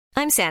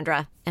I'm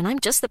Sandra, and I'm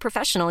just the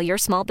professional your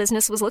small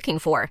business was looking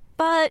for.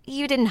 But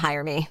you didn't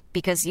hire me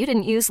because you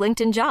didn't use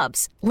LinkedIn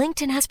Jobs.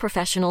 LinkedIn has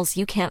professionals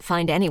you can't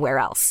find anywhere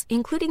else,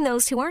 including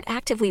those who aren't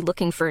actively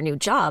looking for a new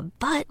job,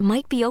 but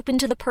might be open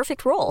to the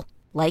perfect role,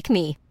 like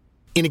me.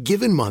 In a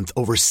given month,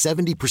 over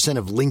 70%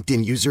 of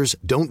LinkedIn users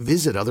don't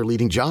visit other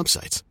leading job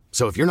sites.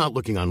 So if you're not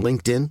looking on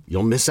LinkedIn,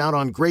 you'll miss out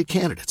on great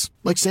candidates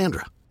like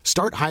Sandra.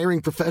 Start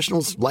hiring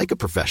professionals like a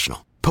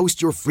professional.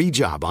 Post your free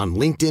job on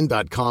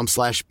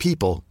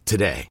linkedin.com/people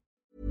today.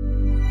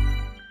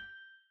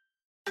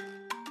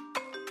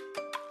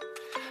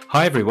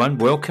 Hi everyone,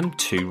 welcome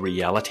to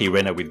Reality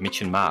Renner with Mitch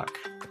and Mark.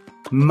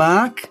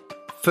 Mark,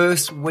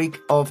 first week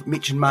of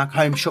Mitch and Mark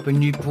Home Shop in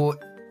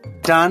Newport,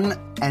 done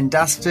and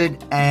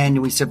dusted,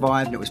 and we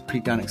survived. It was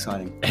pretty darn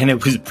exciting. And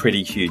it was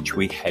pretty huge.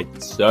 We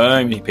had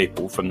so many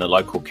people from the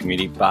local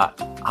community, but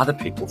other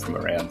people from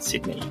around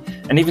Sydney,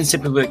 and even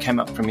some people that came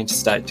up from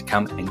interstate to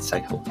come and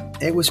say hello.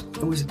 It was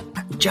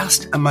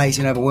just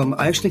amazing, overwhelming.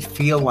 I actually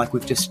feel like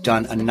we've just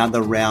done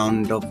another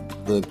round of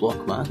the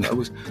block, Mark. I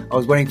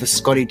was waiting for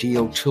Scotty to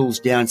yell tools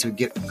down so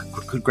we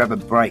could grab a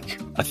break.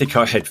 I think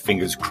I had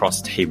fingers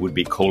crossed he would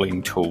be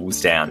calling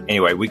tools down.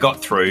 Anyway, we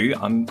got through.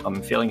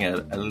 I'm feeling a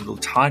little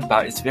tired,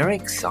 but it's very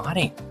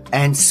exciting.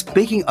 And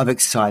speaking of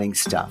exciting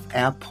stuff,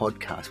 our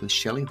podcast with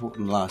Shelley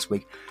Horton last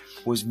week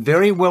was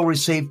very well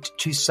received,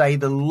 to say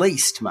the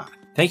least, Mark.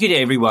 Thank you to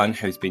everyone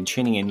who's been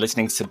tuning in,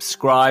 listening,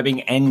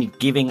 subscribing, and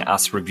giving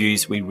us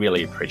reviews. We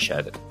really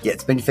appreciate it. Yeah,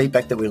 it's been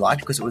feedback that we liked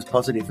because it was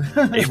positive.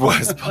 It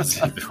was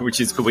positive, which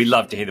is good. We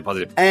love to hear the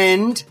positive.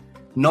 And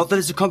not that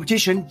it's a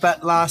competition,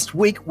 but last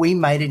week we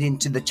made it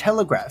into the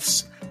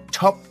Telegraph's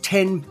top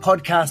 10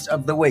 podcast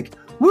of the week.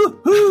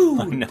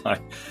 Woohoo! I know.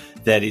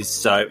 That is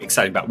so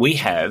exciting. But we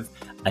have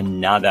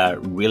another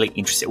really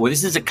interesting, well,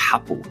 this is a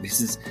couple.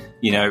 This is,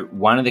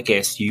 one of the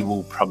guests you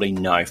will probably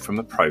know from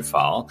a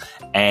profile,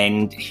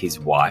 and his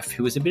wife,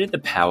 who is a bit of the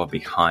power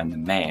behind the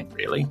man,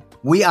 really.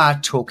 We are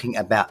talking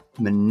about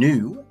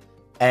Manu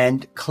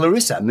and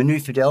Clarissa, Manu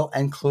Fidel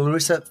and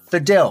Clarissa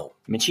Fidel.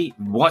 Mitchie,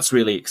 what's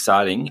really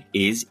exciting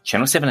is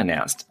Channel 7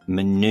 announced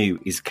Manu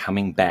is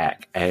coming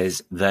back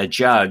as the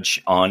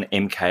judge on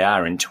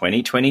MKR in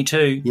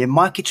 2022. Yeah,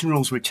 My Kitchen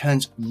Rules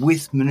returns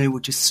with Manu,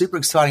 which is super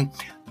exciting,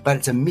 but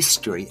it's a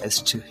mystery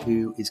as to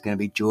who is going to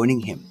be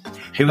joining him.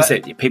 Who is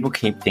it? People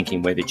keep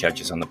thinking we're the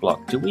judges on the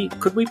block.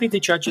 Could we be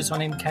the judges on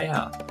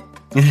MKR?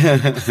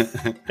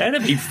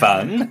 That'd be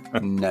fun.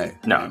 No,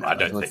 I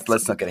don't think so.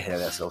 Let's not get ahead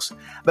of ourselves.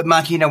 But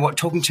Mark, you know what?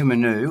 Talking to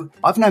Manu,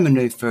 I've known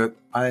Manu for,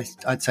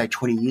 I'd say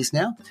 20 years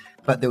now,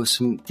 but there were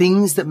some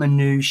things that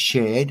Manu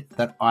shared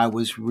that I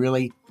was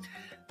really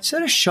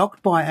sort of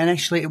shocked by, and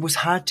actually it was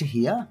hard to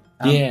hear.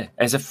 Yeah,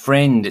 as a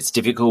friend, it's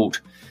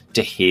difficult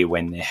to hear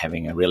when they're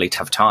having a really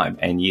tough time.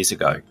 And years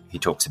ago, he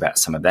talks about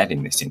some of that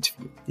in this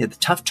interview. Yeah, the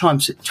tough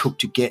times it took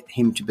to get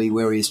him to be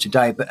where he is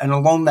today. And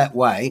along that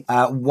way,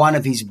 one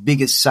of his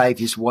biggest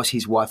saviors was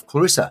his wife,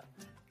 Clarissa.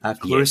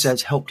 Clarissa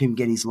has helped him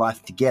get his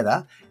life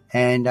together.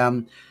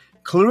 And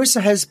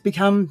Clarissa has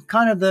become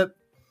kind of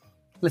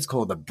let's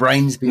call it the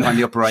brains behind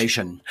the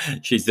operation.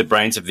 She's the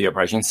brains of the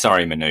operation.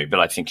 Sorry, Manu,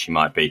 but I think she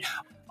might be.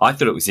 I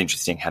thought it was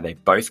interesting how they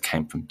both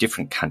came from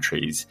different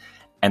countries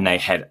and they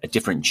had a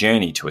different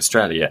journey to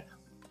Australia.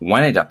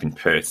 One ended up in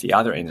Perth, the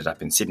other ended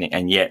up in Sydney,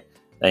 and yet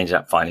they ended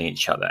up finding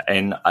each other.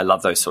 And I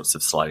love those sorts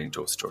of sliding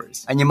door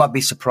stories. And you might be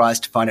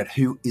surprised to find out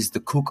who is the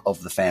cook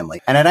of the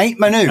family. And it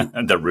ain't Manu.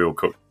 The real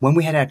cook. When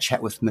we had our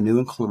chat with Manu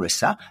and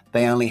Clarissa,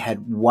 they only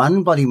had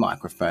one bloody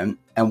microphone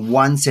and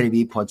one set of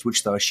earpods,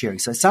 which they were sharing.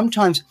 So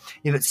sometimes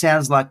if it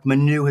sounds like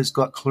Manu has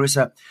got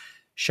Clarissa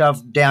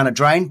shoved down a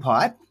drain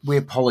pipe, we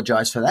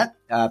apologise for that,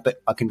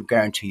 but I can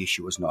guarantee you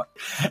she was not.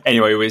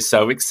 Anyway, we're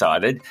so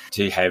excited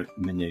to have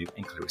Manu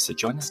and Clarissa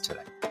join us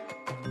today.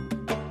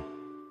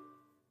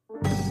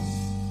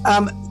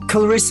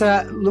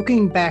 Clarissa,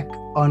 looking back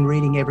on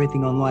reading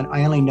everything online,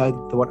 I only know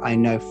what I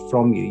know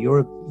from you.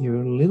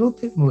 You're a little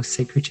bit more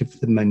secretive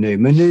than Manu.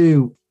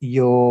 Manu,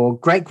 your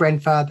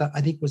great-grandfather,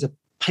 I think, was a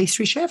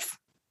pastry chef,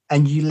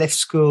 and you left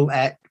school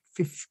at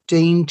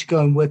 15 to go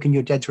and work in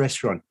your dad's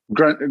restaurant.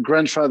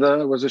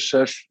 Grandfather was a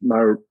chef.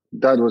 My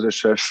dad was a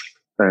chef,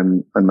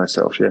 and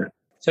myself, yeah.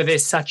 So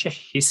there's such a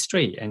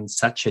history and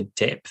such a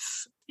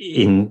depth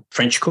in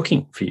French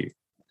cooking for you.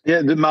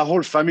 Yeah, my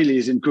whole family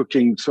is in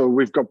cooking. So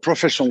we've got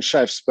professional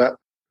chefs, but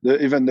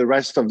even the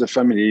rest of the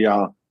family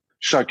are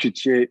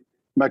charcutier.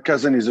 My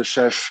cousin is a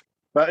chef.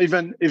 But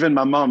even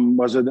my mom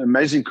was an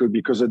amazing cook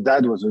because her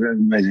dad was an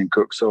amazing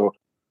cook. So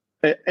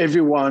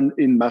everyone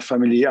in my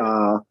family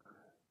are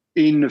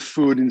in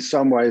food in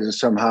some ways or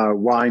somehow,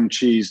 wine,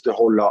 cheese, the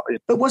whole lot.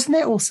 But wasn't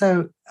there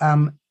also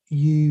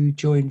you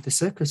joined the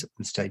circus at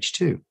one stage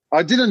too?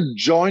 I didn't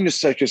join the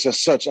circus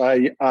as such.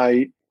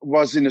 I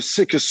was in a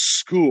circus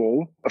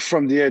school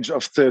from the age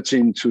of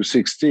 13 to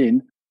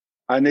 16.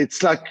 And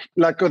it's like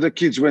other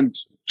kids went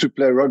to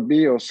play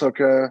rugby or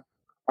soccer,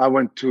 I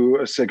went to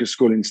a circus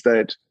school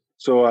instead.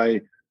 So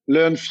I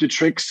learned a few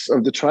tricks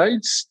of the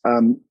trades.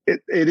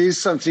 It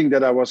is something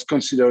that I was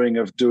considering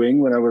of doing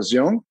when I was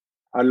young.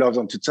 I love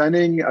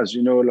entertaining, as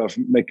you know, I love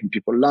making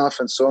people laugh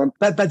and so on.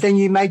 But then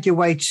you made your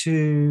way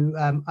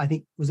to, I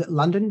think, was it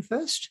London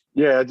first?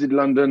 Yeah, I did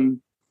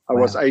London. I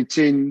was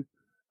 18.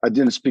 I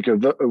didn't speak a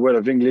word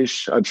of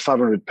English. I had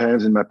 500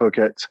 pounds in my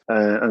pocket,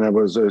 and I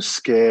was a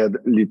scared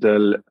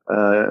little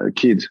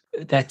kid.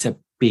 That's a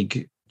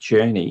big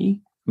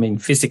journey. I mean,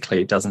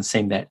 physically, it doesn't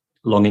seem that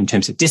long in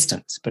terms of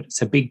distance, but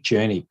it's a big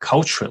journey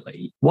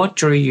culturally. What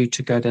drew you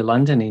to go to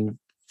London in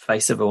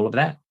face of all of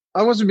that?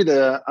 I was a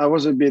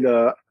bit,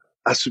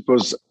 I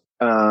suppose,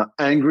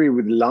 angry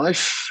with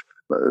life,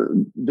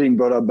 being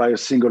brought up by a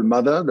single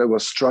mother that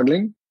was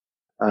struggling.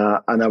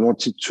 And I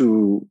wanted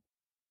to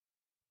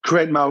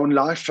create my own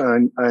life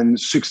and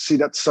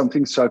succeed at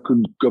something so I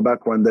could go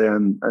back one day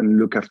and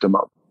look after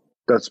mom.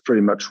 That's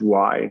pretty much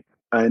why.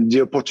 And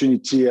the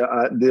opportunity,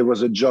 there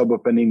was a job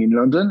opening in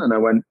London, and I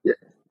went, yeah,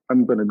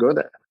 I'm going to go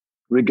there,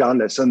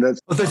 regardless. And that's...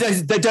 Well,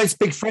 they don't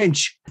speak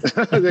French.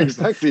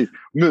 Exactly.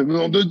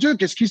 Nom de Dieu,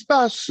 qu'est-ce qui se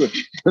passe?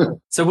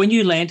 So when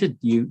you landed,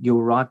 you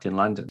arrived in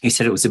London. You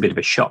said it was a bit of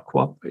a shock.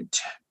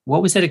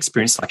 What was that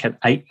experience like at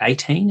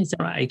 18? Is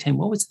that right? 18?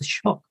 What was the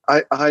shock?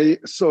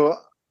 So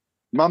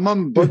my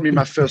mom bought me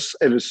my first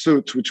ever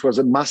suit, which was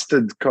a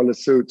mustard color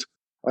suit.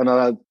 And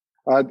I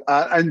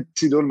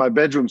emptied all my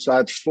bedroom. So I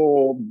had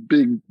 4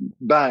 big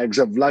bags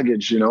of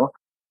luggage,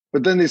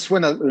 But then it's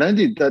when I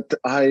landed that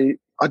I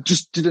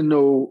just didn't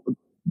know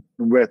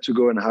where to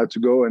go and how to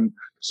go. And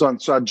so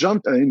I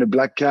jumped in a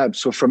black cab.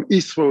 So from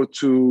Heathrow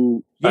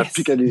to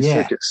Piccadilly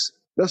Circus.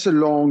 That's a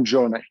long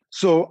journey.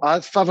 So I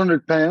had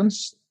 500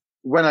 pounds.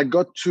 When I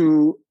got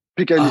to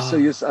Piccadilly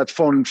Circus, I had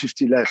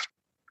 450 left.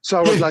 So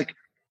I was like,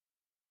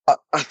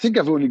 I think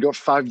I've only got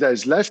 5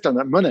 days left on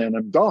that money and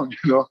I'm done,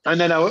 And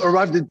then I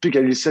arrived at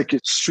Piccadilly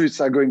Circus.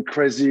 Streets are going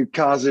crazy,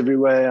 cars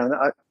everywhere. And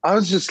I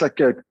was just like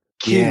a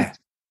kid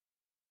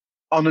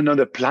on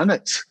another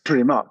planet,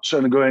 pretty much.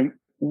 And going,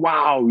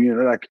 wow,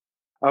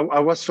 I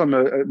was from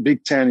a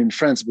big town in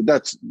France, but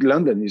that's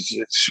London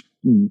it's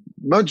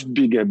much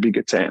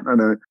bigger town.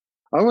 And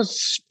I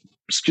was,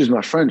 excuse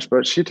my French,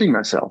 but shitting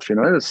myself, It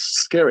was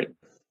scary.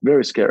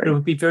 Very scary. It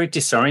would be very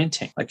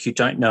disorienting. Like you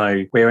don't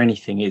know where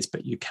anything is,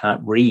 but you can't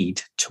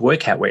read to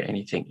work out where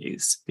anything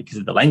is because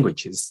of the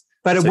languages.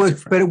 But it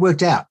worked. But it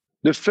worked out.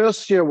 The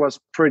first year was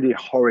pretty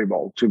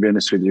horrible, to be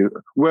honest with you.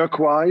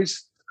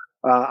 Work-wise,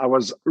 I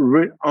was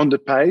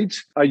underpaid.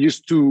 I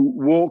used to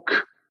walk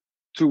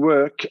to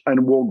work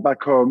and walk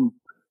back home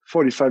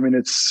 45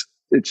 minutes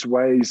each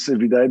way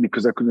every day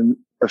because I couldn't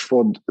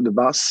afford the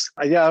bus.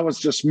 I was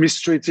just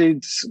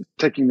mistreated,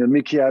 taking the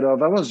mickey out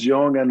of. I was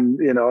young, and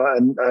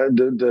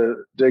the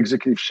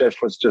executive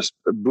chef was just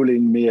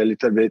bullying me a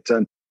little bit,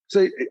 and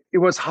so it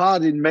was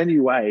hard in many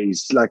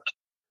ways. Like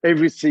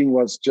everything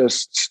was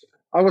just,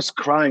 I was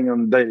crying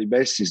on a daily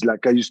basis.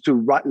 Like I used to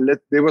write.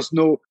 There was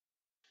no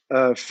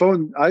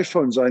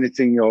iPhones or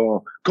anything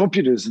or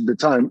computers at the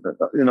time.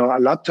 A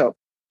laptop.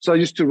 So I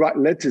used to write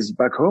letters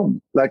back home,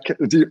 like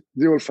the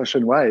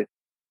old-fashioned way.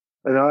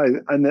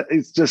 And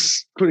it's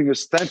just putting a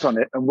stamp on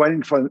it and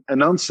waiting for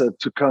an answer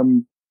to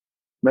come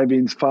maybe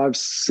in 5,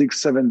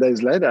 6, 7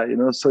 days later,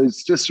 So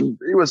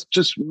it was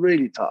just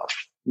really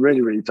tough,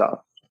 really, really tough.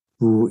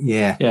 Ooh,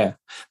 yeah. Yeah.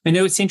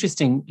 It's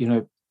interesting,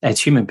 as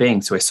human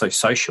beings, we're so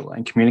social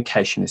and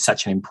communication is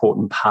such an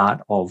important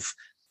part of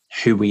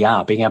who we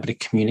are, being able to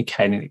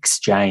communicate and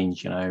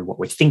exchange, what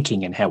we're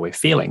thinking and how we're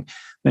feeling.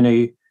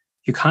 You're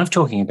kind of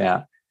talking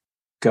about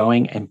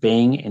going and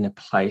being in a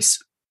place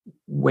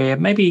where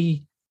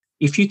maybe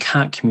if you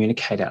can't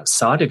communicate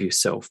outside of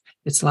yourself,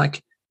 it's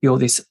like you're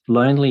this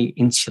lonely,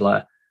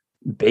 insular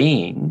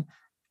being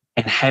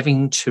and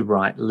having to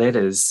write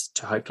letters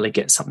to hopefully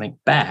get something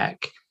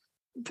back.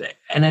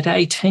 And at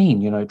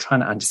 18,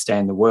 trying to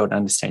understand the world,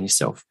 understand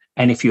yourself.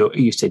 And if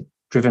you said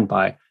driven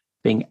by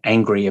being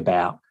angry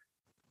about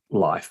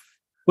life,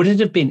 would it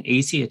have been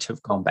easier to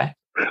have gone back?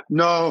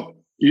 No,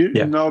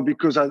 no,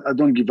 because I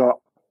don't give up.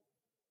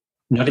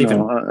 Not even.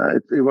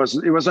 It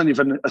wasn't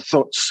even a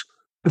thought.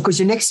 Because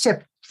your next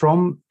step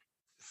from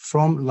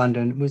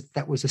London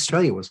was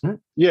Australia, wasn't it?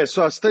 Yeah,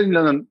 so I stayed in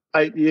London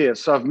 8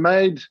 years. So I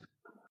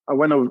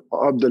went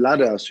up the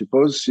ladder, I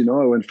suppose. I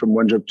went from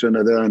one job to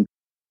another, and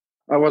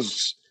I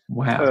was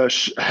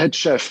head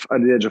chef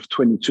at the age of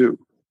 22.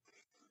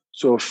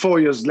 So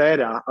 4 years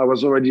later, I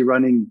was already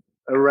running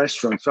a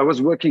restaurant. So I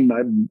was working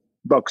my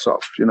box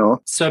off,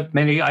 So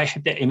maybe I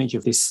had that image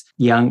of this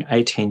young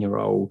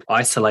 18-year-old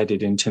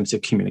isolated in terms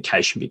of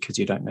communication because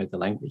you don't know the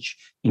language.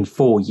 In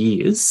 4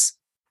 years,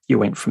 you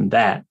went from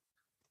that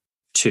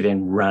to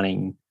then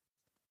running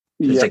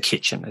the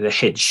kitchen, the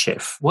head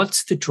chef.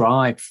 What's the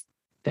drive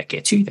that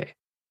gets you there?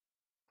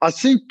 I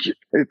think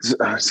it's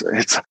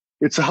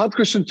a hard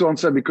question to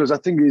answer because I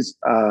think it's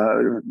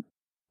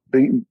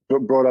being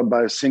brought up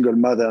by a single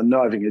mother,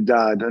 not having a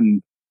dad,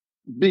 and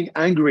being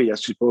angry, I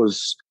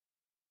suppose,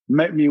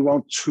 made me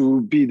want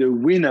to be the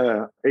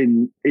winner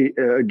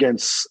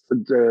against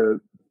the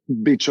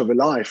bitch of a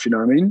life. You know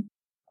what I mean?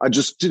 I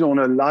just didn't want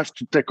a life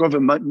to take over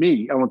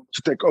me. I want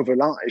to take over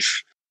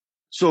life.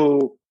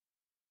 So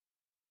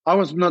I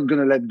was not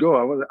going to let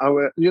go. I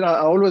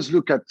always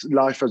look at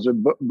life as a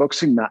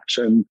boxing match,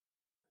 and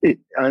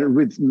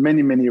with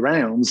many, many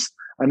rounds.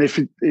 And if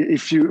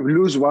you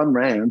lose one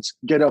round,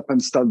 get up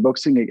and start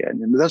boxing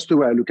again. And that's the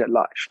way I look at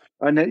life.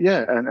 And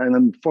and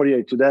I'm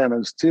 48 today, and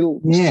I'm still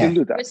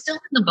do that. We're still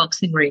in the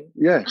boxing ring.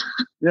 Yeah,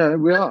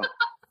 we are.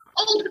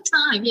 All the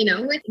time,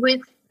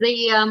 with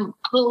the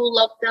whole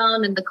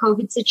lockdown and the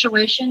COVID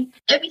situation,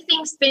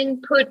 everything's been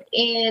put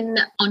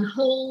on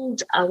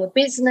hold. Our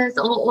business,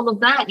 all of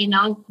that,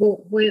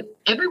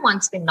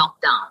 everyone's been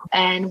knocked down,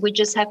 and we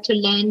just have to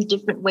learn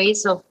different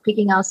ways of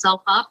picking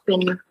ourselves up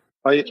and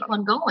keep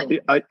on going.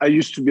 I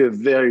used to be a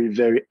very,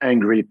 very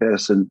angry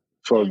person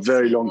for a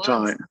very long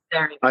time.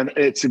 And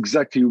it's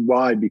exactly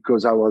why,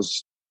 because I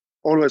was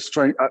always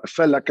I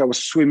felt like I was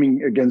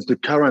swimming against the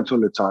current all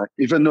the time.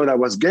 Even though I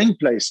was getting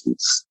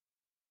places,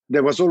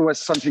 there was always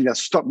something that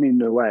stopped me in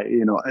the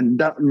way, and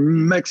that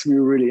makes me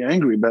really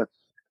angry, but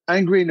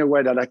angry in a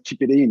way that I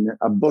keep it in.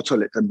 I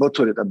bottle it.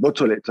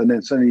 And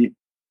then suddenly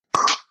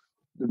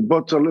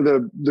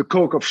the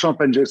cork of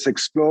champagne just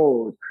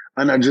exploded,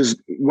 and I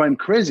just went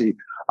crazy.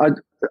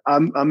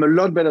 I'm a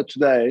lot better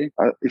today,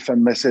 if I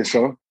may say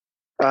so.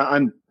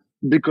 And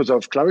because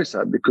of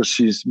Clarissa, because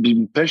she's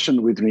been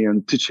patient with me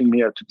and teaching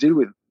me how to deal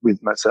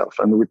with myself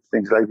and with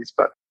things like this.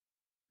 But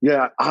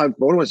yeah, I've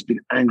always been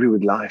angry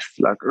with life.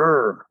 Like,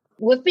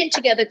 We've been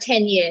together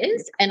 10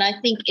 years, and I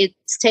think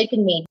it's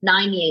taken me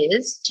 9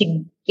 years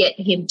to get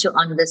him to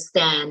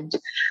understand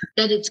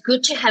that it's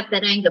good to have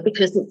that anger,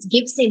 because it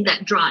gives him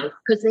that drive.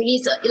 Because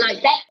he's like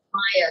that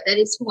fire. That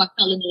is who I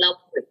fell in love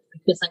with,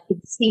 because I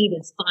could see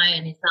this fire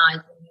in his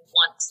eyes when he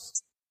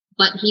wants.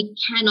 But he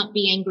cannot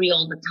be angry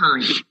all the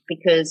time,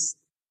 because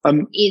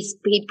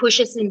he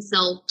pushes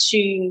himself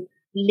to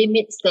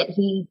limits that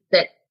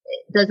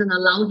doesn't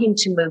allow him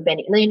to move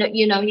any.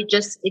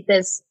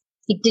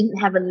 He didn't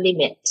have a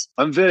limit.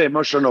 I'm very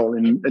emotional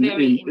in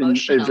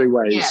every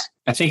way. Yeah.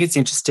 I think it's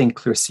interesting,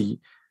 Clarissa,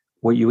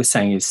 what you were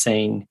saying is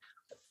seeing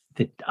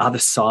the other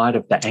side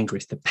of the anger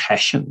is the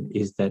passion,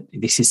 is that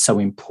this is so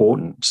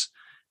important,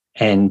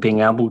 and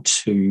being able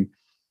to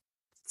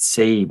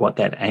see what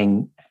that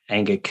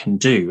anger can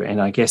do.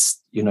 And I guess,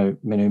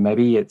 Manu,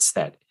 maybe it's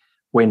that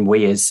when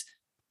we as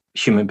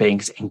human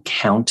beings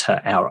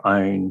encounter our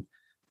own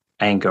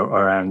anger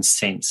or our own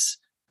sense,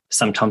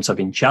 sometimes of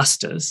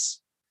injustice,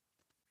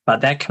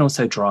 but that can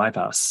also drive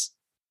us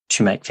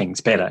to make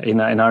things better.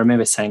 And I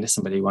remember saying to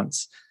somebody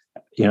once,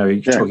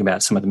 talking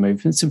about some of the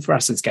movements, and for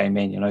us as gay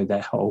men,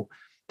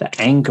 the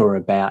anger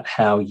about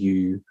how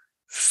you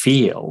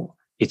feel,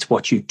 it's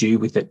what you do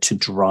with it to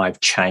drive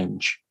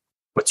change,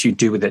 what you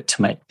do with it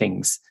to make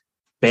things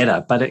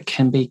better. But it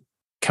can be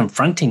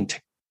confronting to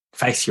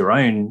face your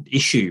own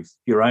issue,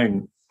 your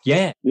own,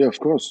 Yeah, of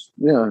course.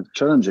 Yeah,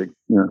 challenging.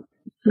 Yeah.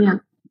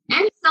 And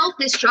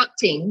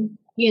self-destructing,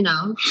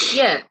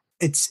 yeah.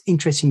 It's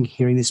interesting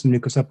hearing this, Manu,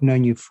 because I've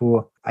known you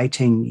for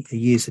 18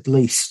 years at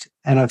least,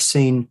 and I've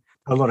seen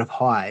a lot of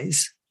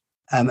highs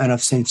and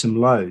I've seen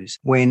some lows.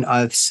 When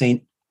I've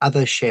seen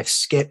other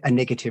chefs get a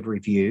negative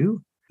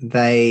review,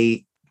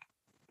 they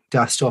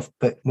dust off.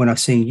 But when I've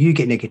seen you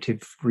get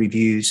negative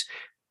reviews,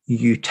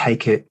 you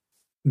take it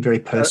very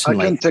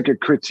personally. I can take a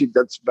critique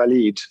that's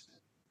valid,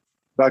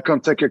 but I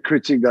can't take a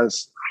critique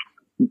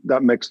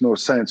that makes no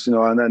sense, and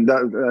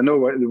that, I know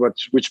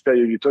which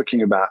period you're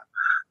talking about.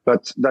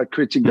 But that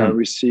critique that I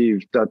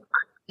received, that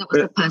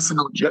was a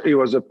personal job. It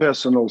was a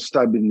personal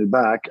stab in the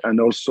back, and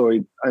also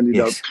it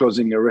ended up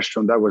closing a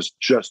restaurant that was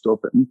just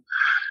open.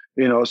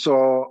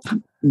 So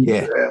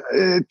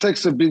it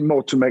takes a bit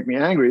more to make me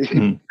angry.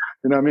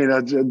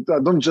 I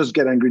don't just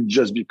get angry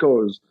just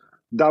because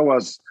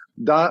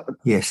that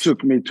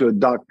took me to a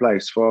dark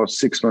place for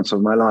 6 months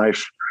of my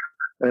life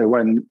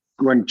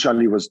when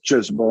Charlie was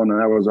just born,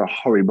 and I was a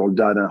horrible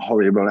dad and a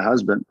horrible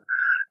husband.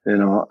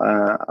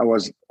 I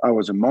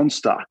was a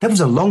monster. That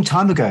was a long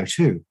time ago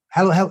too.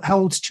 How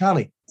old's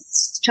Charlie?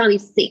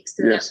 Charlie's 6.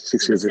 So yes,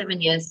 6 years.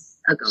 7 years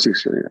ago.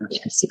 6 years. Yeah,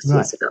 6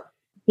 years ago.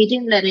 He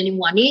didn't let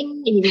anyone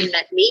in. He didn't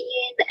let me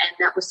in, and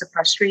that was the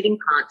frustrating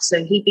part.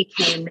 So he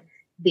became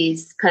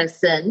this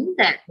person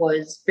that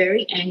was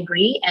very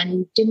angry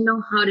and didn't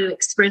know how to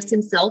express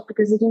himself,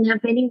 because he didn't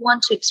have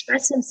anyone to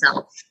express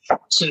himself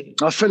to.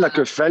 I felt like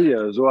a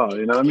failure as well.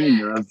 You know what I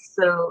mean?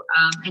 So,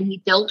 and he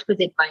dealt with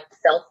it by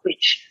himself,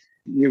 which.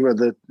 You were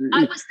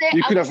I was there.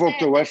 You could have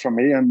walked away from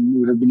me, and it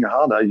would have been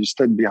harder. You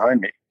stayed behind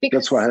me.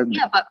 That's what happened.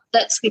 Yeah, but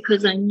that's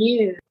because I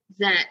knew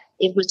that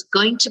it was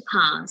going to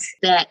pass.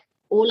 That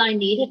all I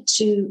needed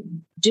to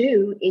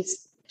do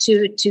is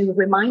to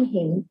remind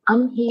him,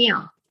 I'm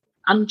here.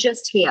 I'm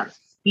just here.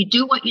 You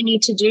do what you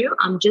need to do.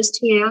 I'm just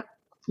here.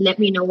 Let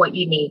me know what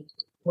you need,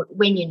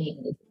 when you need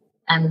it.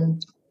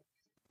 And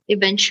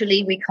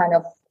eventually, we kind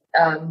of.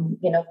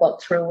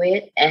 Got through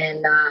it,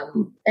 and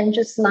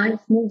just life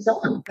moves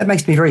on. That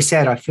makes me very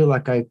sad. I feel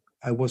like I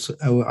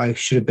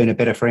should have been a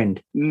better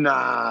friend.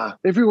 Nah,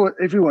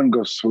 everyone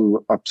goes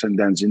through ups and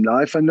downs in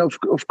life, and of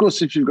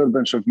course, if you've got a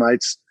bunch of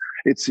mates,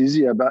 it's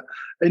easier. But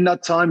in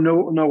that time,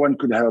 no one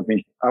could help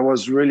me. I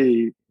was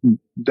really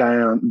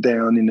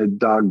down in a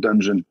dark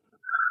dungeon.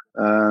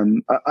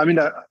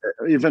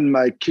 Even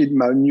my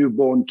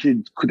newborn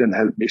kid couldn't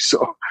help me.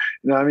 So,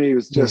 it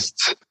was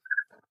just,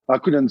 I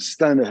couldn't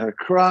stand her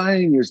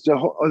crying. It was the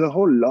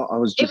whole lot. I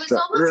was just. It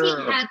was almost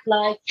he had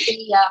like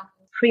the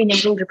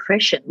prenatal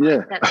depression.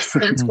 Yeah.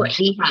 That's what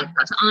he had.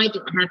 But I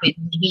didn't have it.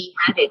 He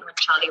had it when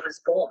Charlie was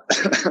born.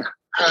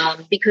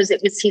 Because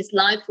it was his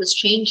life was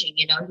changing.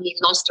 He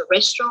lost a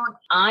restaurant.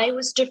 I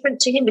was different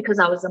to him because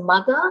I was a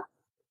mother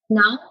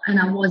now, and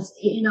I was,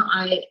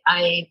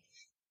 I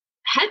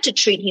had to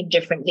treat him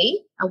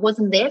differently. I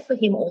wasn't there for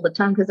him all the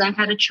time because I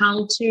had a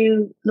child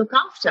to look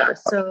after.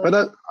 So,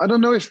 but I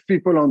don't know if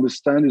people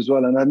understand as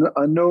well. And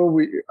I know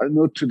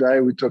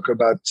today we talk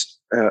about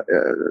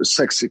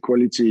sex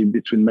equality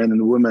between men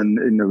and women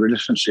in a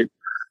relationship.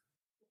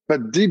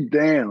 But deep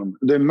down,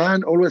 the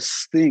man always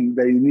thinks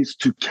that he needs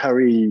to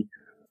carry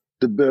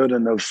the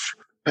burden of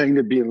paying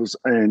the bills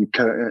and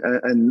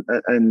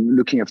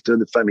looking after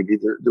the family,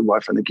 the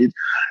wife and the kid.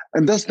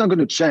 And that's not going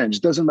to change.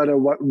 It doesn't matter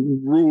what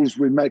rules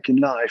we make in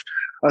life.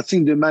 I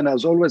think the man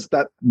has always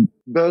that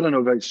burden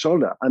over his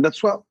shoulder. And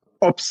that's what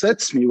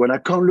upsets me when I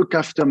can't look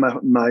after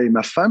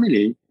my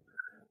family.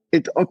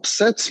 It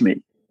upsets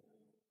me.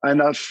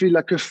 And I feel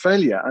like a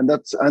failure.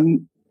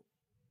 And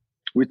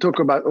we talk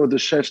about all the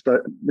chefs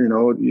that,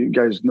 you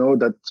guys know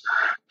that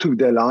took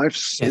their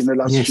lives in the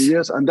last few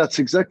years. And that's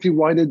exactly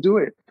why they do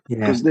it.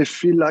 Because they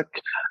feel like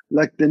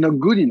they're not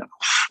good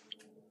enough.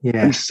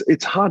 Yeah,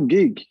 it's hard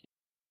gig.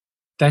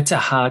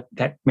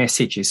 That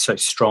message is so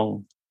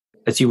strong.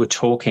 As you were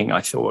talking,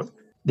 I thought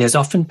there's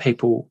often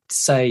people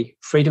say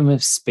freedom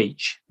of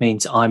speech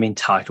means I'm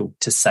entitled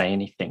to say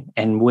anything.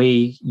 And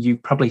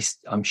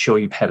I'm sure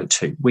you've had it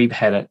too. We've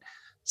had it,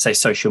 say,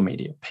 social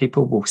media.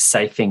 People will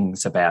say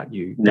things about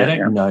you. They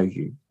don't know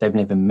you. They've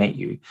never met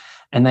you.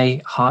 And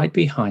they hide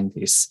behind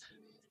this,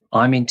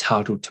 I'm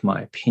entitled to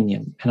my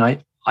opinion.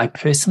 And I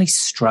personally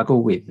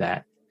struggle with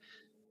that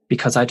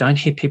because I don't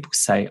hear people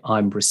say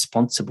I'm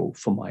responsible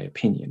for my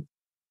opinion.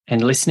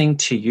 And listening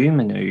to you,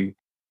 Manu,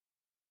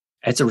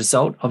 as a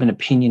result of an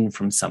opinion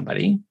from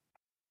somebody,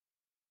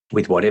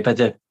 with whatever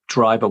the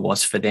driver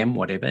was for them,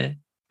 whatever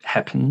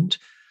happened,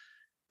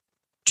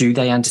 do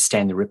they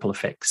understand the ripple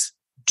effects?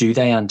 Do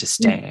they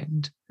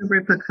understand the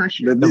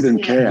repercussions? They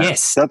didn't care.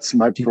 Yes. That's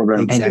my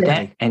problem.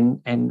 Exactly.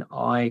 And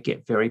I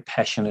get very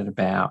passionate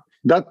about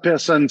that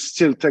person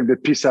still take the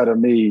piss out of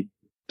me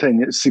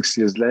 6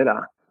 years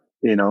later,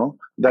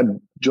 that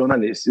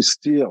journalist is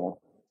still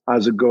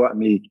has a go at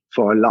me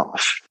for a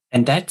laugh.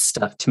 And that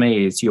stuff to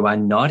me is you are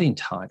not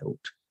entitled.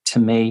 To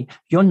me,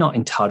 you're not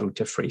entitled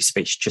to free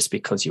speech just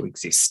because you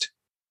exist.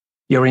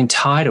 You're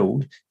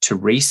entitled to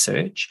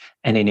research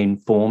and an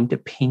informed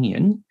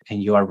opinion,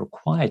 and you are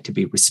required to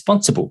be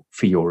responsible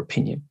for your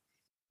opinion.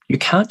 You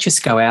can't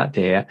just go out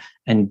there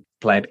and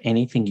blab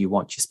anything you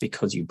want just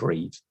because you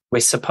breathe.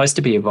 We're supposed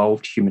to be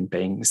evolved human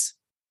beings.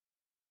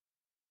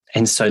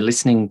 And so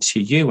listening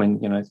to you,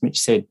 and, as Mitch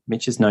said,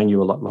 Mitch has known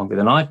you a lot longer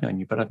than I've known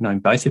you, but I've known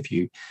both of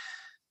you.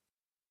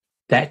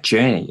 That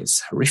journey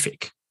is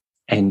horrific.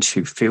 And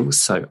to feel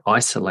so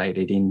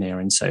isolated in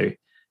there and so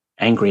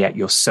angry at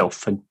yourself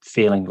for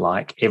feeling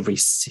like every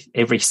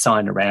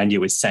sign around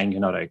you is saying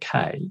you're not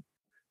okay.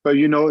 But,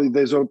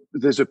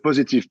 there's a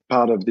positive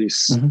part of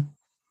this.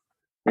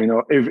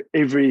 Mm-hmm.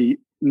 Every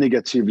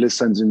negative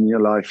lesson in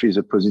your life is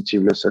a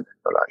positive lesson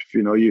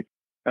in your life.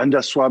 And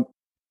that's why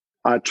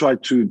I try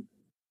to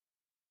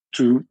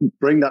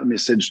bring that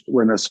message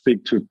when I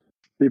speak to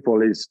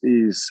people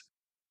is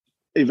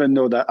even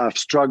though that I've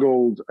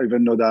struggled,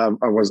 even though that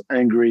I was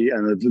angry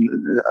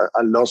and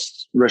I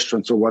lost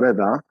restaurants or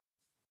whatever,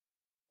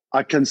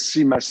 I can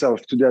see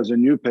myself today as a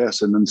new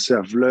person and say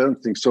I've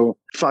learned things. So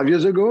 5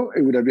 years ago,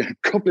 it would have been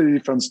a completely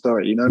different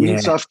story.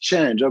 So I've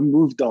changed, I've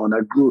moved on,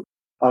 I've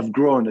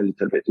grown a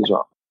little bit as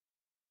well.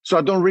 So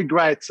I don't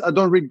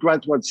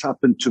regret what's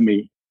happened to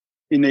me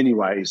in any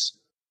ways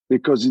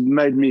because it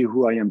made me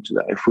who I am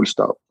today, full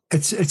stop.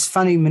 It's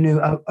funny,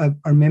 Manu. I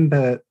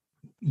remember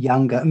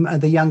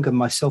the younger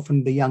myself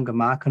and the younger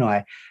Mark and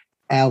I,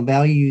 our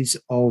values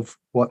of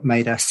what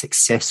made us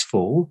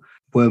successful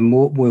were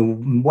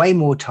way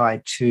more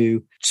tied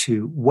to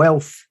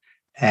wealth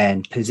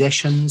and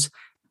possessions.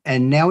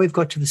 And now we've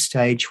got to the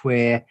stage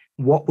where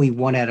what we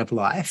want out of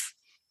life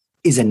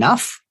is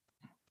enough.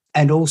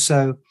 And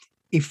also,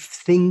 if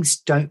things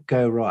don't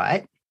go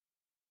right,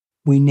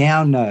 we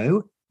now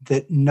know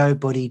that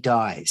nobody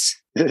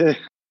dies.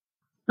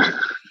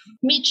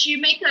 Mitch, you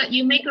make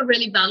a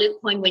really valid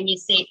point when you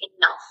say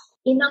enough.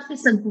 Enough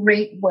is a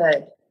great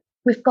word.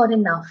 We've got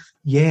enough.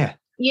 Yeah.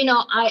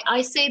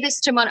 I say this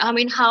to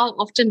how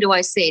often do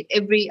I say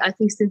it? I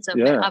think since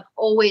I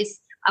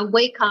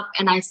wake up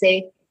and I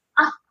say,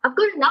 I've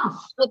got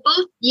enough. We're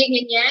both yin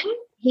and yang.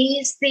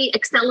 He's the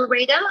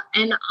accelerator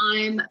and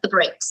I'm the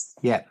brakes.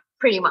 Yeah.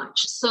 Pretty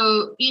much.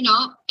 So, he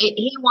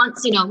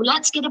wants,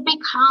 let's get a big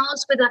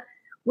house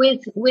with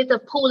a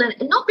pool, and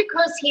not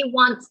because he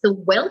wants the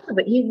wealth of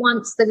it. He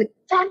wants the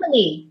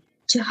family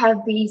to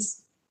have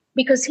these,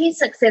 because he's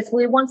successful.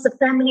 He wants the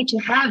family to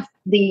have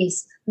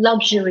these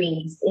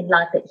luxuries in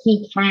life that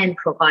he can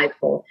provide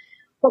for.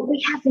 But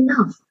we have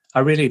enough. I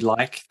really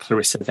like,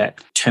 Clarissa,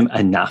 that term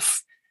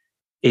enough.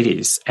 It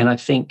is. And I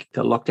think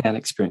the lockdown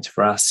experience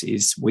for us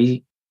is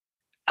we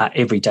are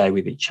every day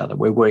with each other.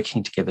 We're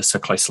working together so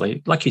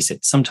closely. Like you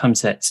said,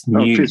 sometimes that's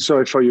new. I feel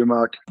sorry for you,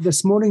 Mark.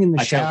 This morning in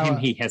the I shower, tell him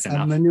he has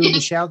enough. Manu in the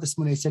shower this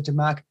morning said to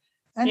Mark,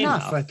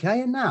 enough.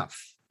 Okay,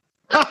 enough.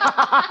 Oh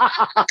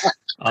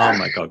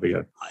my God, we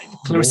go.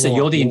 Clarissa,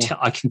 you're the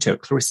I can tell.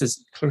 Clarissa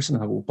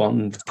and I will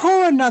bond.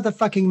 Pour another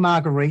fucking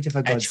margarita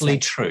for God's Actually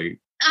sake. true.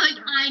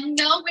 I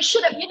know we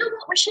should have. You know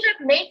what? We should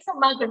have made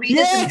some margaritas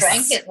and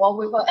drank it while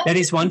we were. That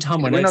is one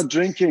time when We're not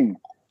drinking.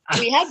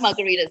 We had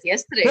margaritas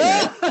yesterday.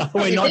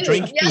 we're not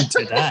drinking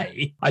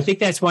today. I think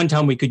that's one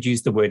time we could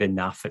use the word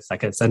enough. It's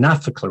like, it's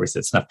enough for Clarissa,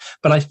 it's enough.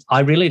 But I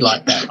really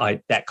like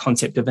that that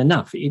concept of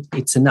enough.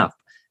 It's enough.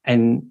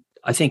 And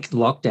I think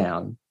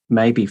lockdown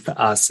maybe for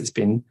us has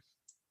been,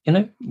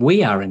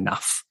 we are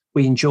enough.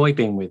 We enjoy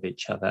being with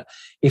each other.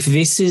 If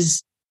this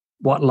is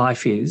what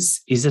life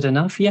is it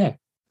enough? Yeah,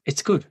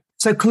 it's good.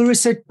 So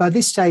Clarissa, by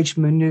this stage,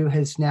 Manu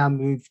has now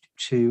moved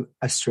to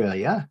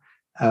Australia.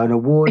 An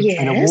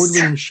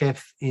award-winning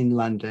chef in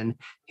London.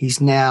 He's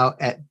now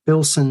at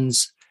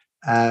Bilson's,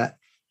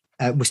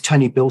 was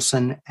Tony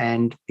Bilson,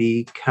 and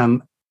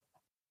become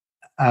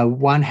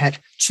one hat,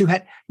 two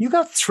hat. You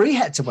got three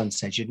hats at one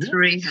stage, didn't you?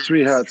 Three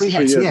hats, 3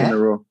 years in a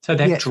row. So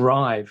that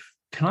drive.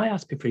 Can I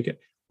ask before you go?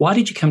 Why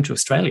did you come to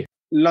Australia?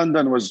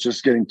 London was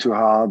just getting too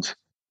hard.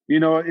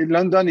 In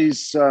London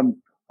is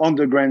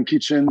underground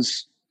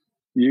kitchens.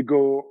 You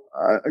go,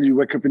 you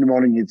wake up in the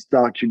morning, it's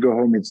dark. You go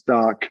home, it's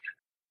dark.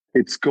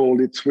 It's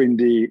cold, it's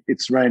windy,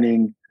 it's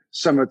raining.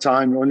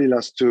 Summertime only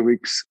lasts 2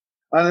 weeks.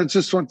 And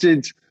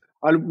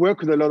I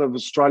worked with a lot of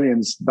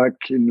Australians back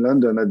in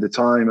London at the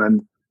time,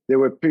 and they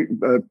were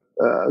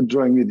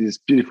drawing me this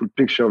beautiful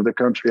picture of the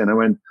country. And I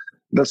went,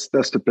 that's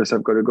the place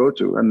I've got to go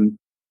to. And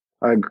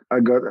I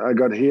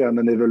got here and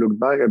I never looked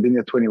back. I've been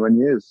here 21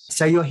 years.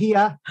 So you're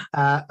here,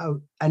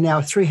 and now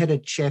a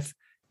three-headed chef.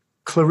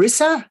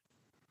 Clarissa,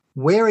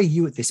 where are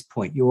you at this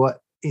point? You're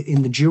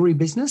in the jewelry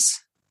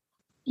business?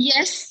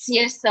 Yes.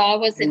 So I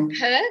was in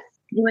Perth,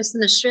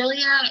 Western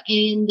Australia,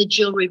 in the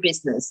jewelry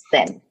business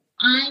then.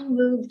 I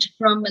moved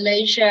from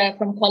Malaysia,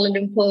 from Kuala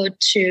Lumpur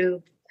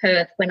to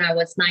Perth when I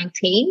was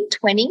 19,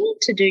 20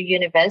 to do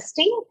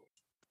university.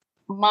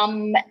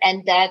 Mum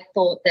and Dad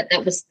thought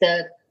that was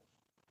the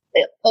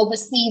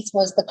overseas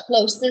was the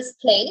closest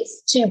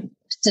place to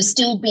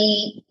still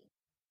be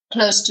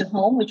close to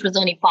home, which was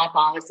only 5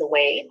 hours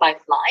away by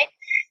flight.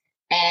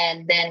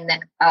 And then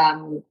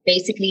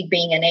basically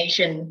being in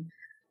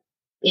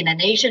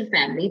an Asian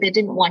family, they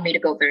didn't want me to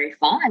go very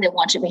far, and they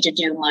wanted me to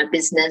do my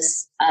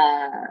business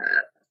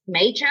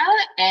major,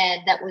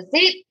 and that was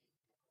it.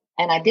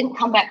 And I didn't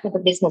come back with a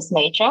business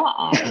major.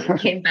 I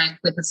came back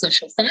with a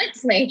social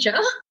science major,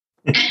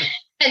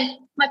 and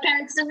my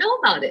parents didn't know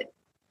about it.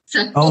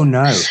 So, oh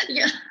no!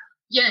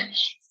 Yeah.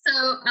 So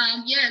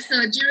on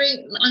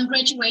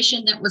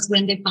graduation, that was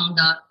when they found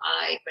out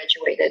I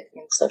graduated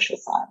in social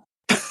science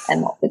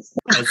and not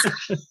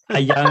business. A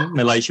young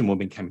Malaysian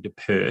woman came to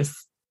Perth,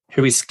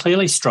 who is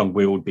clearly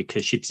strong-willed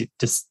because she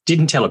just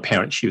didn't tell her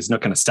parents she was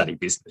not going to study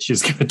business. She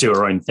was going to do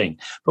her own thing.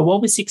 But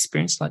what was the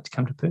experience like to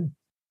come to Perth?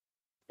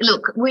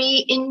 Look,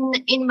 we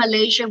in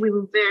Malaysia, we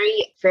were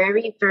very,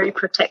 very, very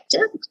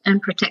protective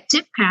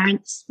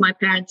parents. My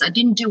parents, I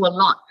didn't do a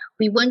lot.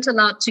 We weren't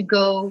allowed to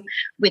go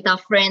with our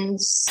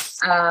friends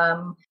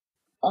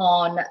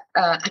on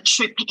a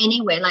trip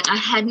anywhere. Like I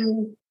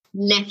hadn't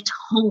left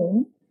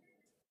home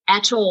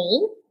at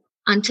all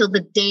until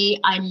the day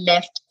I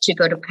left to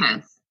go to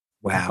Perth.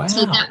 Wow.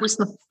 So that was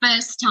the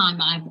first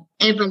time I've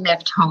ever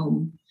left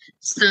home.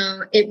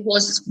 So it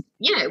was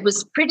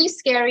pretty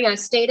scary. I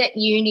stayed at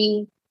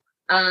uni,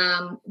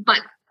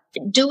 but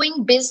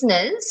doing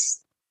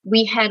business,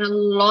 we had a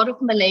lot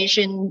of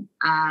Malaysian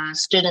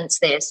students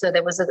there. So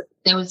there was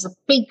a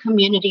big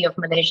community of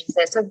Malaysians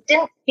there. So I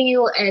didn't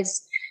feel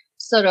as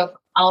sort of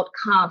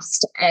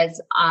outcast as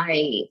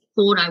I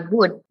thought I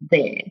would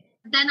there.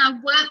 Then I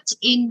worked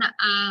in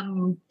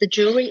the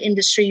jewelry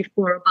industry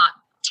for about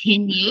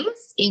 10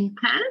 years in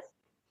Perth,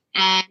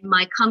 and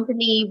my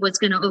company was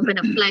going to open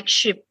a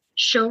flagship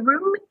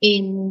showroom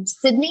in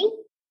Sydney,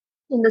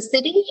 in the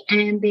city,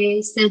 and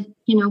they said,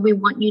 we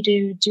want you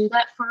to do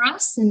that for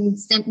us, and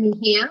sent me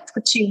here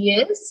for 2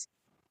 years.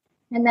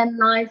 And then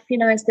life,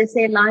 as they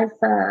say, life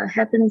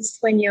happens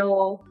when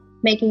you're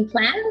making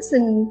plans,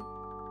 and,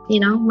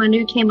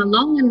 Manu came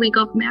along and we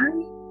got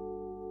married.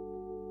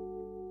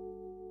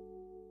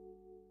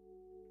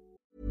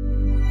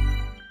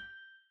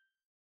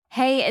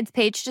 Hey, it's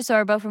Paige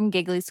DeSorbo from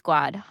Giggly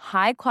Squad.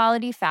 High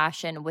quality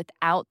fashion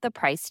without the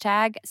price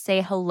tag.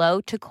 Say hello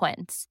to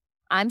Quince.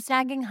 I'm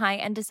snagging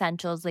high-end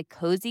essentials like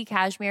cozy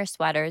cashmere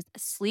sweaters,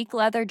 sleek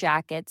leather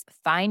jackets,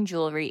 fine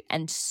jewelry,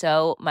 and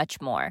so much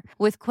more.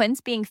 With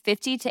Quince being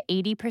 50 to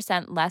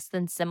 80% less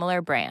than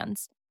similar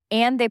brands.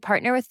 And they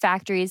partner with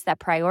factories that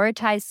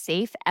prioritize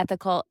safe,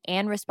 ethical,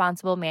 and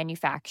responsible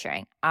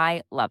manufacturing.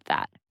 I love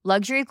that.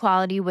 Luxury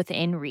quality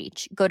within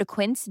reach. Go to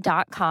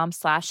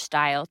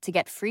quince.com/style to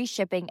get free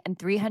shipping and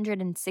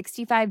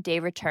 365-day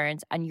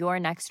returns on your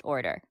next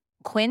order.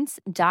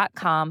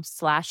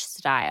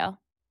 Quince.com/style.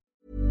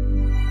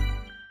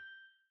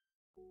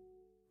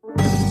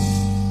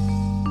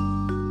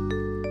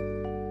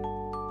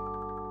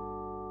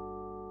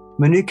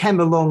 Manu came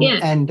along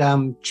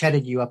and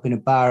chatted you up in a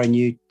bar and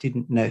you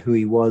didn't know who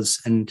he was.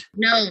 And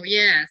no,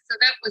 yeah. So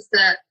that was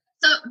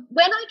So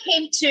when I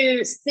came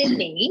to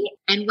Sydney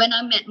and when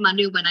I met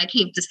Manu when I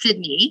came to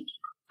Sydney,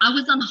 I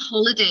was on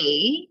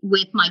holiday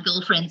with my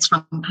girlfriends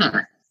from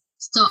Perth.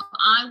 So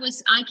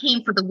I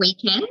came for the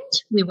weekend.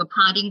 We were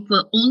partying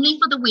only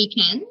for the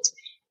weekend.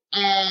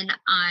 And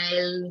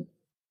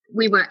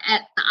we were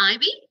at the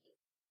Ivy.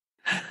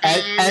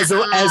 As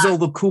all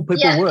the cool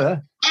people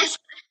were.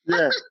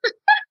 Yeah.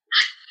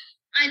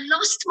 I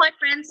lost my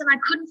friends and I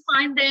couldn't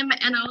find them.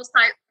 And I was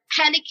like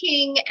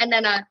panicking. And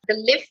then the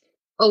lift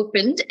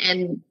opened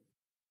and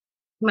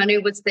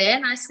Manu was there.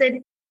 And I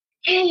said,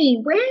 hey,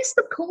 where's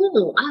the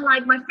pool?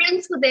 My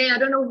friends were there. I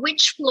don't know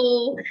which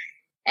floor.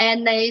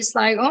 And they's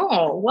like,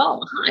 oh,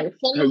 well, hi,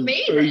 follow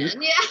me then.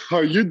 Yeah.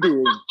 How you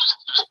doing?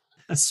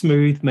 A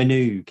smooth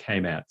Manu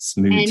came out.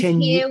 Smooth.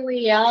 And here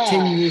we are.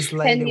 10 years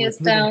later. 10 years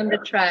down the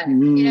track.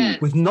 Yeah.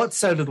 With not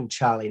so little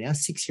Charlie now,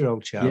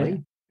 6-year-old Charlie. Yeah.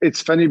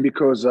 It's funny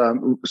because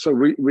so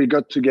we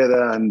got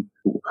together and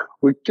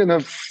we kind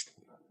of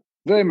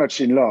very much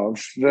in love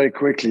very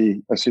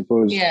quickly, I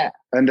suppose. Yeah.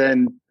 And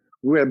then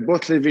we were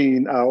both living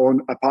in our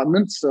own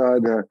apartments. So I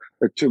had a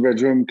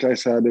 2-bedroom, Claire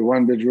had a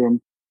 1-bedroom.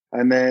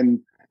 And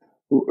then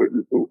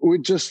we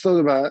just thought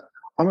about,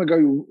 oh my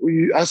God,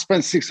 I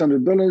spent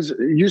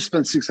 $600. You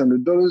spent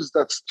 $600.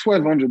 That's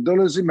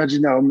 $1,200.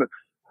 Imagine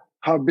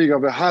how big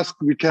of a house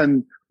we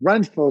can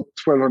rent for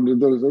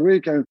 $1,200 a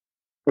week. And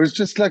it was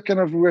just like kind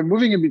of, we were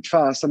moving a bit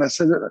fast. And I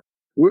said,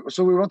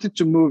 so we wanted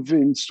to move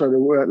in straight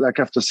away, like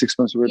after 6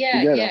 months we were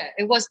together. Yeah,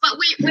 it was. But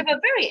we were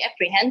very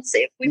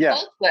apprehensive. We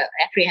both were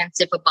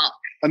apprehensive about,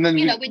 and then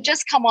we both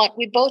just come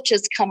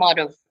out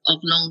of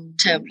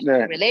long-term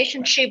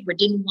relationship. We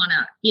didn't want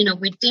to,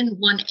 we didn't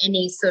want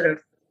any sort of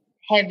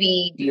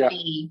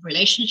heavy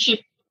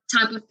relationship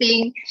type of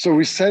thing. So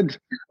we said,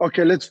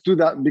 okay, let's do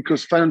that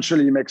because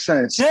financially it makes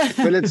sense.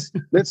 But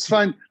let's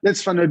find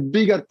a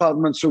big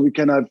apartment so we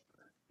can have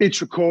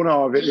each a corner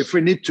of it if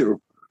we need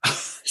to.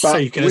 So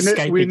you can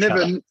escape each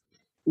other.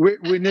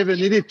 We never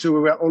needed to. We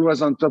were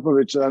always on top of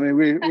each other. I mean,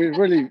 we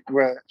really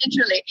were.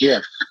 Literally.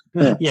 Yeah.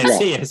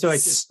 So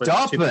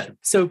stop it.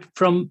 So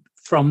from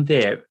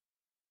there,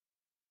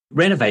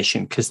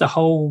 renovation, because the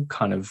whole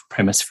kind of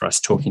premise for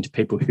us talking to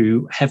people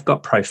who have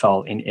got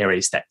profile in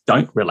areas that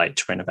don't relate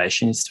to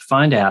renovation is to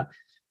find out,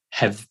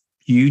 have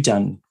you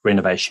done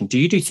renovation? Do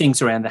you do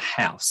things around the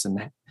house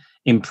and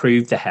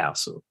improve the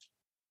house?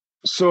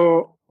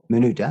 So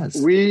Manu does.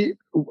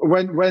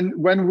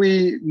 When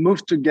we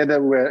moved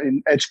together, we're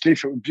in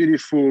Edgecliff, a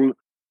beautiful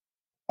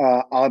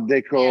Art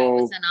Deco. Yeah, it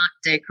was an Art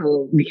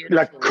Deco, beautiful.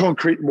 Like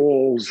concrete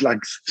walls,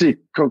 like thick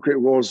concrete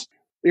walls.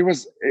 It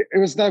was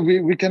that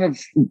we kind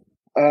of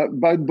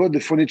bought the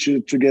furniture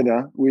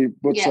together. We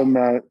bought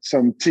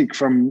some teak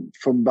from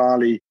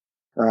Bali,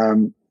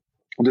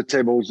 the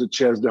tables, the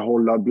chairs, the whole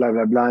lot, blah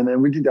blah blah,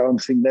 and we did our own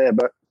thing there.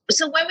 But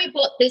so when we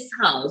bought this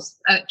house,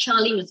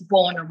 Charlie was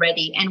born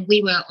already, and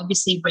we were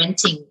obviously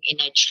renting in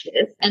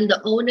Edgecliff. And the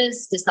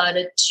owners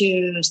decided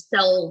to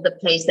sell the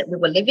place that we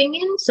were living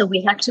in, so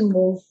we had to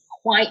move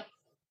quite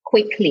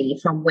quickly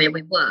from where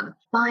we were.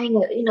 Buying,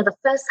 the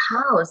first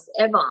house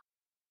ever.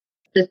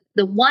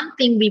 The one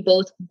thing we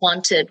both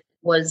wanted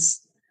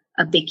was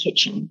a big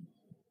kitchen.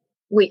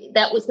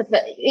 That was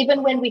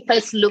even when we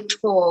first looked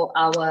for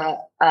our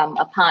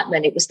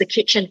apartment, it was the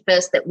kitchen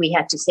first that we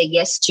had to say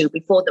yes to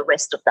before the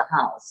rest of the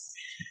house.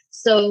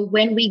 So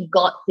when we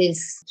got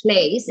this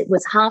place, it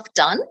was half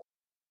done,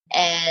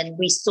 and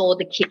we saw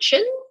the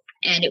kitchen,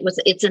 and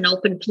it's an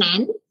open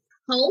plan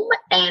home,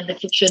 and the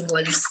kitchen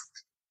was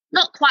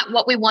not quite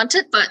what we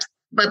wanted, but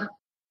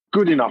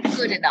good enough.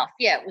 Good enough.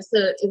 Yeah,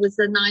 it was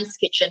a nice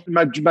kitchen.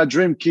 My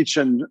dream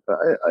kitchen,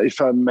 if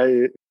I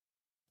may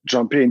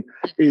jump in,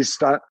 is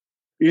that.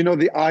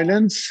 The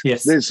islands,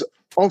 yes. There's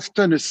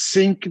often a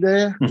sink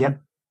there. Yep.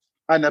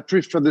 And I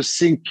prefer the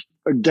sink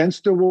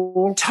against the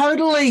wall.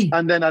 Totally.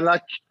 And then I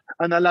like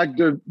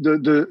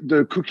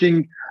the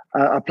cooking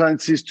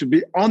appliances to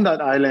be on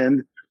that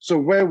island. So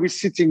where we're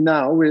sitting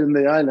now, we're in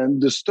the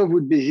island, the stove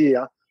would be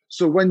here.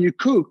 So when you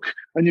cook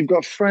and you've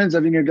got friends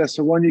having a glass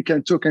of wine, you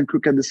can talk and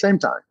cook at the same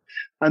time.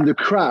 And the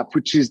crap,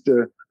 which is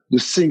the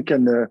sink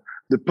and the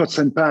pots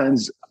and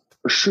pans,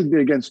 should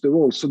be against the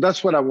wall. So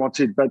that's what I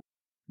wanted. But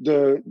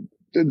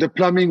the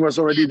plumbing was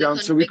already done,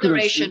 so we couldn't.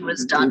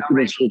 Was done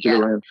already. It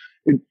around.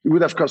 It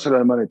would have cost a lot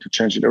of money to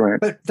change it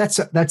around. But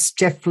that's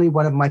definitely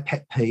one of my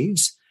pet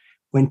peeves,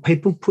 when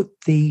people put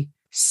the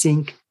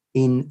sink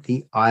in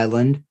the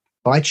island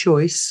by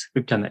choice.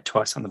 We've done that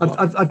twice on the blog.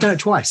 I've done it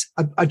twice.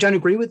 I don't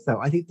agree with it, though.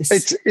 I think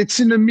it's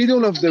in the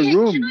middle of the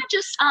room. Can I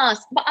just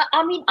ask? But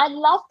I mean, I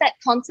love that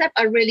concept.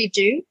 I really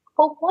do.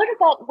 But what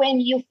about when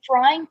you're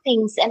frying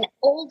things and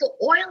all the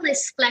oil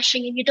is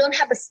splashing and you don't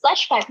have a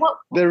splash bag?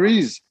 There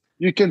is.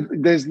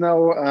 There's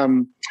now,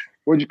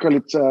 what do you call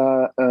it?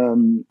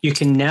 You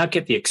can now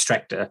get the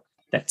extractor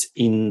that's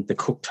in the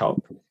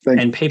cooktop.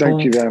 Thank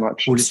you very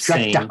much. Would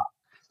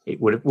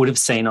have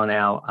seen on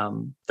our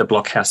the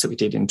blockhouse that we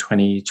did in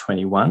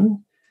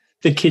 2021.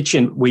 The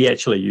kitchen, we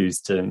actually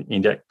used an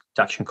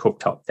induction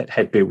cooktop that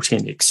had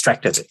built-in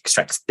extractor that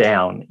extracts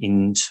down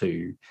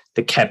into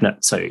the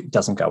cabinet so it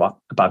doesn't go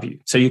up above you.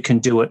 So you can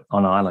do it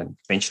on island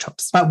bench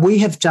tops. But we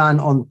have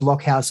done on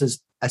blockhouses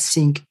a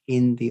sink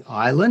in the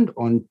island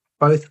on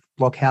both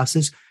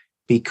blockhouses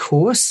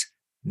because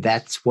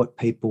that's what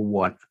people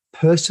want.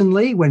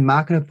 Personally, when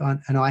Mark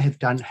and I have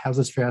done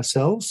houses for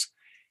ourselves,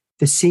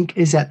 the sink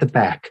is at the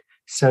back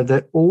so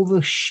that all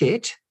the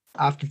shit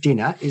after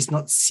dinner is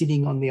not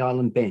sitting on the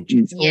island bench.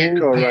 It's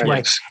all packed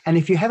away. And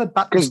if you have a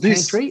butler's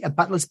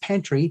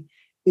pantry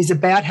is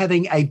about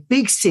having a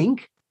big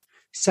sink,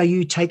 so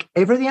you take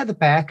everything out the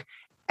back,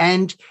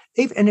 and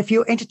if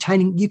you're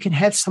entertaining, you can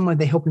have someone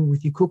there helping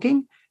with your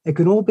cooking. It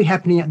can all be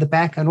happening at the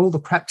back, and all the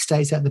crap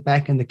stays at the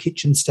back, and the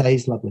kitchen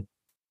stays lovely.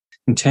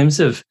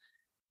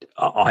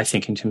 I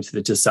think in terms of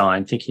the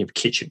design, thinking of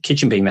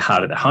kitchen being the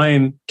heart of the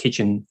home,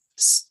 kitchens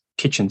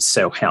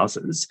sell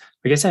houses.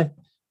 I guess I have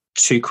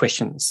two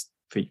questions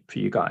for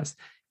you guys.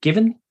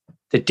 Given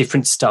the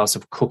different styles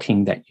of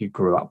cooking that you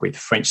grew up with,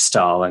 French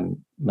style and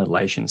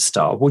Malaysian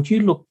style, would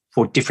you look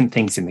for different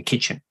things in the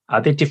kitchen?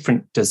 Are there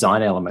different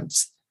design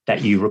elements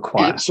that you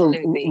require? Yeah, so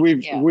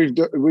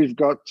we've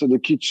got the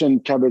kitchen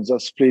cupboards are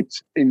split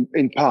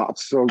in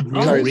parts. So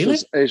really?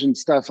 Asian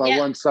stuff on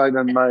one side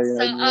and my.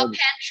 So our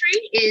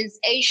pantry is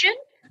Asian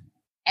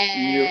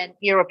and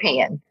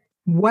European.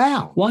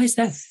 Wow, why is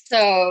that?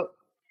 So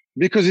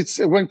because it's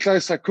when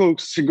Clarissa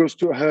cooks, she goes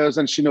to hers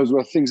and she knows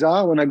where things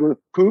are. When I go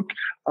cook,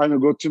 I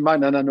go to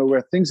mine and I know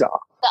where things are.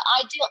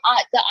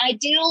 The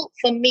ideal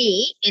for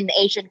me in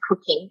Asian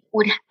cooking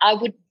I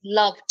would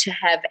love to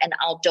have an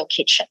outdoor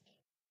kitchen.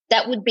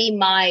 That would be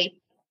my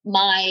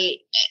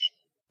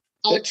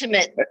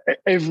ultimate.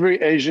 Every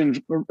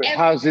Asian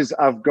houses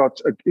have got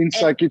an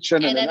inside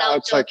kitchen and an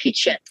outside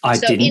kitchen. I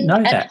didn't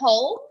know that. At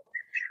home,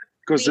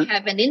 we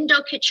have an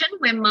indoor kitchen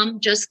where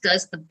Mum just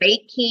does the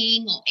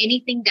baking or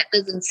anything that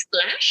doesn't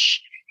splash.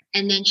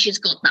 And then she's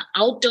got the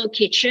outdoor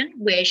kitchen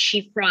where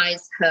she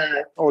fries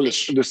her all the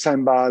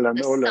sambal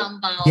and all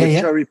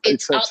the curry.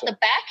 It's out the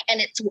back,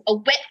 and it's a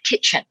wet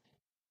kitchen.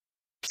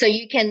 So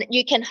you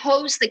can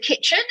hose the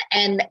kitchen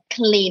and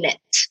clean it.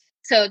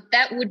 So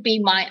that would be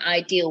my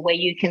ideal, where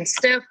you can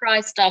stir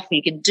fry stuff,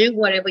 you can do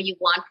whatever you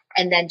want,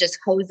 and then just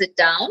hose it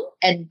down,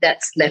 and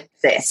that's left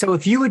there. So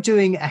if you were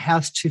doing a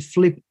house to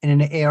flip in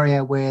an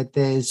area where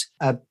there's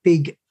a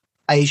big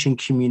Asian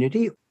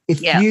community,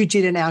 if you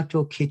did an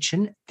outdoor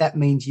kitchen, that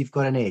means you've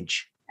got an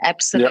edge.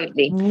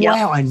 Absolutely. Yep.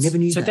 Wow, I never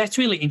knew that. So that's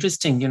really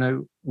interesting. You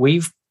know,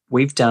 we've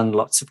done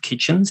lots of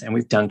kitchens, and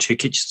we've done 2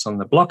 kitchens on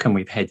the block, and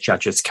we've had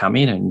judges come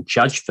in and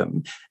judge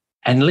them.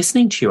 And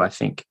listening to you, I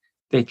think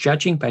they're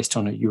judging based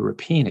on a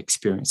European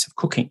experience of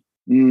cooking.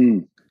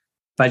 Mm.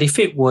 But if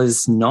it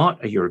was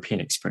not a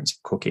European experience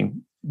of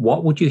cooking,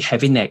 what would you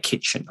have in that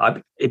kitchen?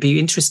 It'd be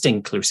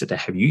interesting, Clarissa, to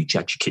have you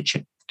judge a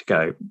kitchen, to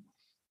go,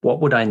 what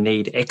would I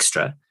need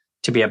extra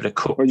to be able to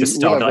cook the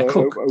style that I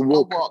cook? A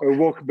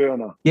wok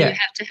burner. Yeah. You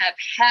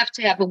have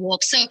to have a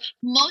wok. So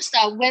most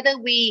are whether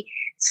we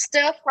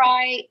stir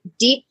fry,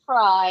 deep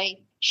fry,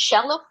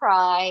 shallow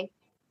fry,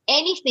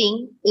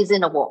 anything is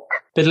in a wok.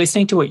 But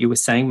listening to what you were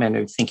saying,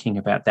 Manu, thinking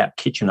about that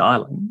kitchen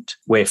island,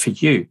 where for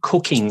you,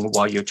 cooking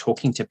while you're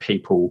talking to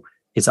people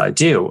is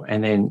ideal.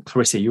 And then,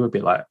 Clarissa, you were a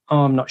bit like,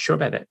 oh, I'm not sure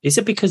about that. Is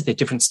it because they're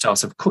different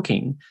styles of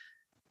cooking?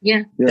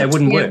 Yeah. That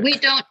wouldn't work. We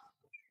don't.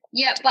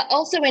 Yeah, but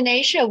also in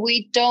Asia,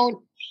 we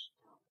don't.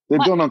 They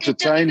don't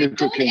entertain the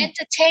cooking. We don't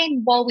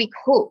entertain while we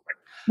cook.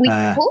 We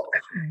cook.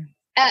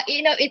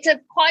 It's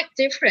quite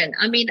different.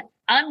 I mean,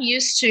 I've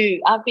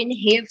been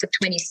here for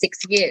 26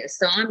 years,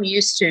 so I'm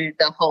used to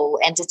the whole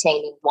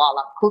entertaining while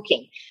I'm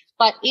cooking.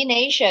 But in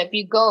Asia, if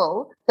you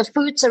go, the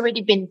food's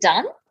already been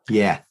done.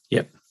 Yeah.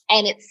 Yep.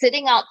 And it's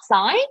sitting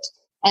outside,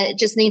 and it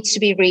just needs to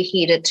be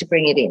reheated to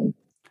bring it in.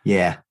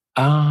 Yeah.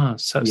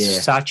 So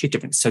it's such a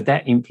difference. So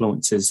that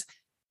influences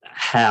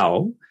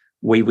how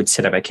we would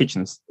set up our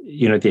kitchens.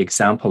 You know, the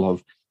example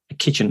of a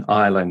kitchen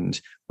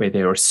island where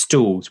there are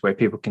stools where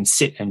people can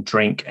sit and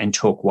drink and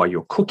talk while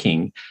you're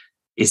cooking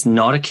is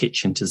not a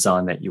kitchen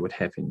design that you would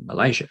have in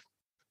Malaysia.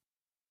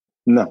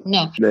 No.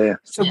 Yeah.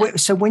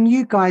 So when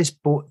you guys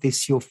bought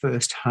this, your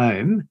first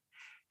home,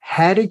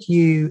 how did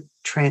you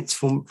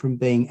transform from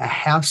being a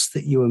house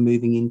that you were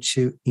moving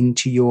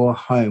into your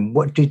home?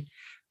 What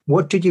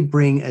did you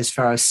bring as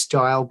far as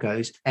style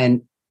goes?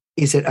 And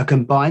is it a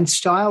combined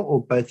style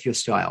or both your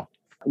style?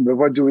 But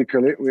what do we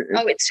call it?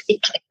 It's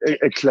eclectic.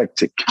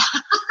 Eclectic.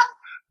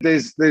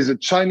 There's a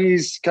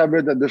Chinese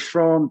cupboard at the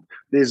front.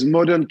 There's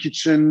modern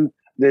kitchen.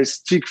 There's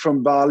teak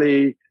from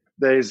Bali.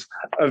 There's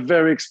a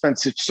very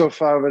expensive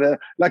sofa over there.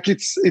 Like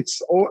it's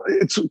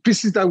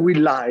pieces that we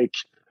like.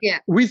 Yeah.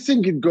 We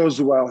think it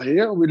goes well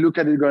here. We look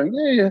at it going,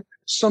 yeah.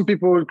 some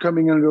people will come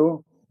in and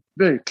go,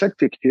 very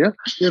eclectic here,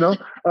 you know.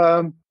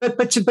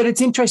 But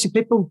it's interesting.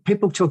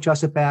 People talk to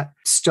us about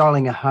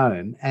styling a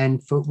home,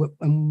 and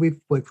we've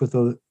worked with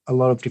a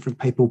lot of different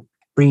people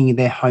bringing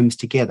their homes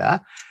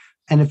together.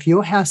 And if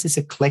your house is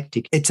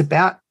eclectic, it's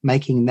about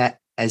making that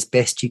as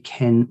best you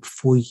can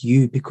for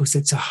you, because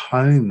it's a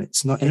home.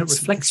 It's not, and it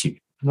reflects you,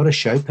 not a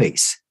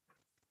showpiece.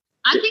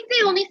 I think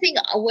the only thing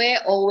we're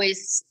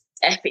always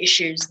have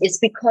issues is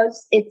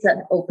because it's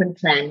an open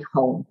plan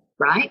home,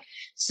 right?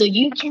 So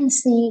you can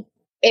see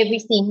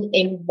everything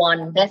in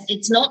one.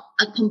 It's not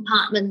a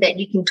compartment that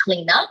you can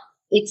clean up.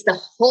 It's the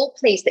whole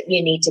place that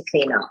you need to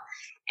clean up.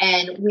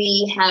 And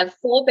we have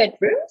 4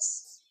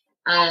 bedrooms,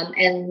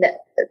 and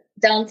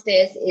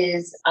downstairs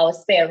is our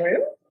spare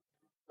room,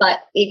 but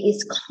it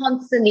is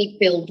constantly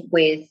filled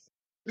with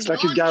It's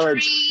like a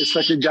garage. It's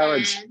like a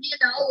garage. And,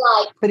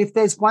 like. But if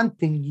there's one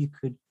thing you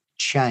could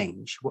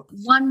change,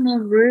 one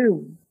more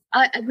room.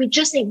 We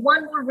just need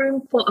one more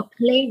room for a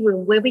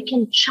playroom where we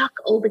can chuck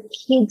all the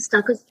kids'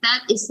 stuff, because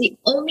that is the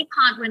only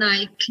part when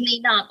I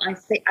clean up, I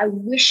say, I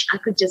wish I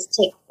could just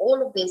take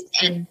all of this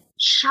and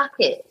chuck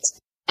it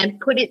and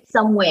put it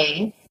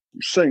somewhere.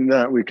 Saying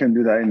that, we can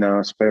do that in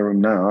our spare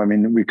room now. I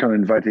mean, we can't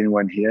invite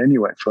anyone here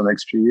anyway for the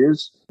next few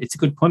years. It's a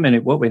good point,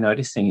 man. What we're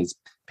noticing is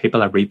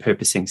people are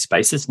repurposing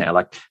spaces now,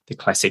 like the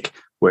classic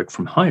work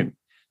from home.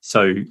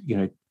 So,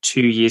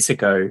 2 years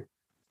ago,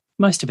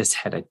 most of us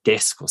had a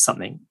desk or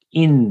something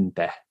in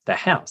the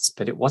house,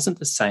 but it wasn't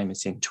the same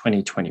as in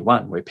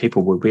 2021, where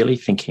people were really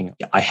thinking,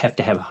 I have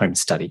to have a home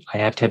study. I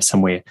have to have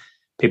somewhere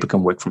people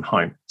can work from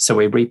home. So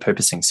we're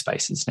repurposing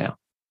spaces now.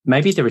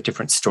 Maybe there are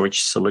different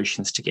storage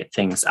solutions to get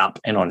things up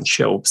and on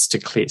shelves to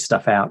clear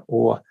stuff out,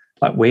 or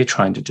like we're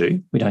trying to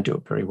do. We don't do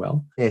it very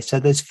well. Yeah, so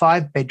there's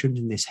 5 bedrooms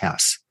in this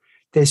house.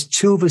 There's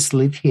 2 of us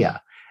live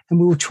here. And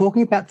we were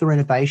talking about the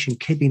renovation,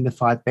 keeping the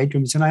 5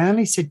 bedrooms. And I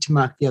only said to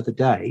Mark the other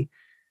day,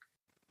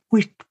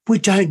 we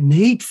don't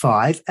need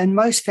 5, and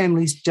most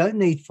families don't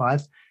need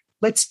 5.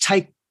 Let's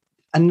take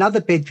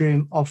another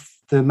bedroom off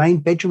the main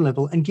bedroom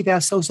level and give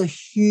ourselves a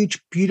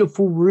huge,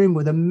 beautiful room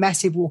with a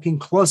massive walk-in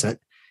closet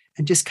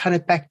and just cut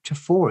it back to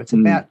 4. It's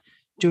about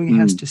doing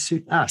a house to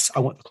suit us. I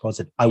want the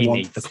closet. You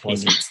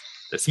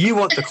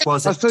want the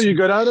closet. I thought you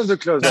got out of the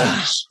closet.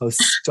 Oh,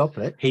 stop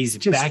it. He's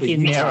just back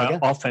in there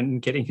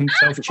often getting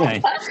himself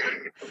changed.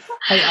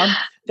 Hey,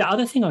 the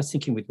other thing I was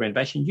thinking with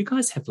renovation, you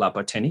guys have La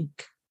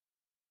Botanique.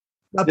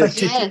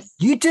 Yes.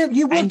 You did.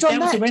 You worked on that.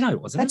 That was a reno,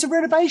 wasn't it? That's a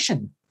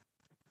renovation.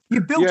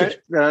 You built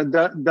it.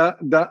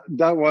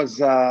 That was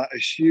a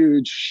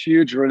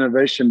huge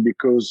renovation,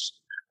 because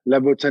La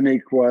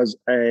Botanique was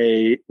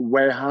a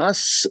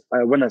warehouse.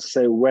 When I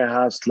say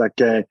warehouse, like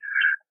a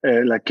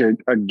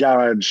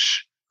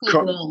garage,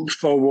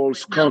 4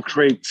 walls,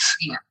 concrete.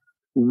 Yeah.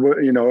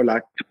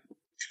 Like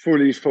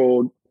fully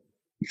for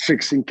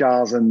fixing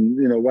cars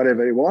and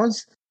whatever it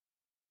was.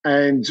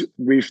 And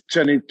we've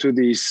turned it to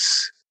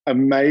this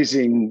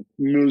amazing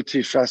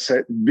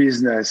multifaceted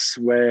business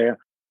where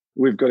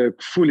we've got a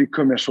fully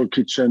commercial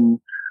kitchen,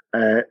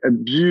 a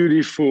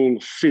beautiful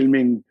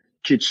filming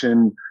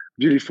kitchen,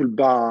 beautiful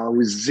bar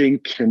with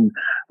zinc and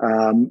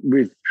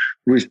with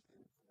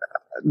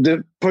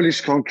the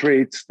polished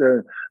concrete.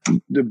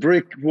 The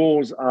brick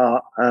walls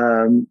are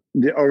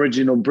the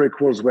original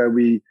brick walls where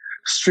we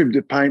stripped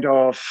the paint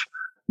off.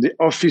 The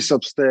office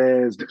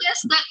upstairs.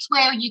 Yes, that's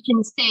where you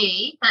can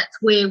say that's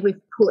where we've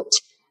put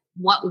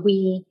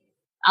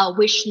our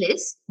wish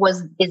list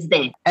is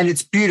there. And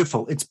it's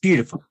beautiful. It's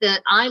beautiful. The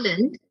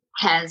island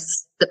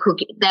has the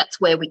cooking.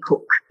 That's where we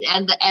cook.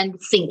 And the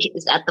sink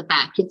is at the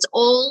back. It's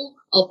all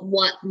of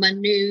what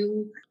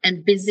Manu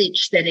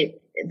envisaged that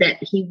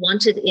he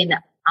wanted in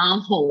our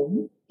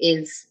home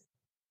is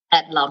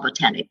at La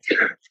Botanique.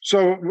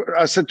 So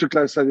I said to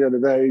Clarissa the other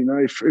day,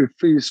 if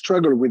we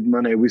struggle with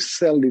money, we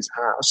sell this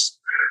house,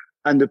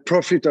 and the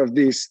profit of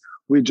this,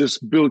 we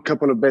just build a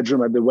couple of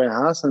bedrooms at the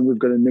warehouse, and we've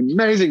got an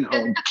amazing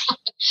home.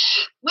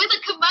 With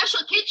a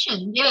commercial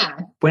kitchen, yeah.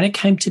 When it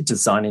came to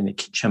designing the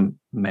kitchen,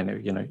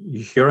 Manu,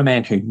 you're a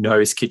man who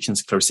knows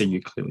kitchens, Clarissa,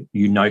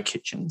 you know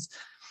kitchens.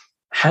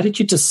 How did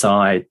you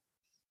decide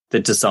the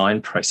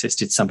design process?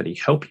 Did somebody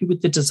help you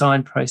with the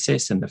design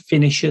process and the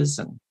finishes?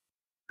 And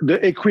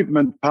the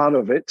equipment part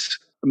of it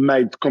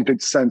made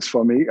complete sense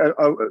for me.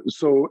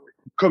 So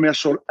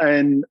commercial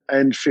and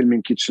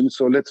filming kitchen.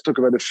 So let's talk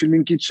about the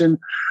filming kitchen.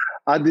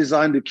 I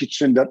designed the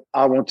kitchen that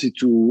I wanted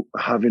to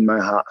have in my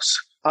house.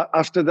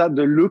 After that,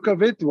 the look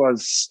of it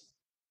was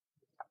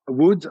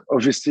wood.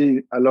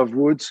 Obviously, I love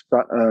wood,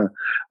 but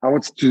I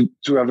wanted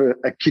to have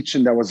a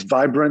kitchen that was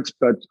vibrant,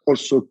 but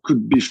also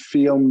could be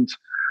filmed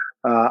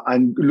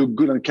and look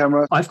good on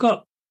camera. I've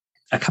got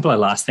a couple of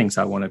last things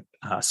I want to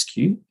ask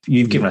you.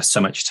 You've given us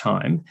so much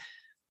time.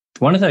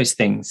 One of those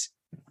things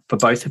for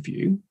both of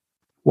you,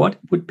 what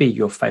would be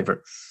your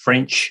favorite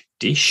French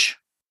dish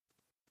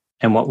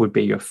and what would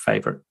be your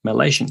favorite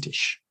Malaysian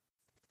dish?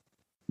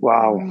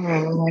 Wow.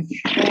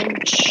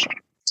 French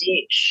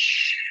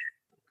dish.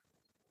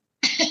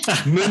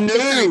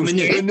 Manu.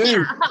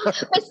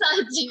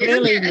 Besides you.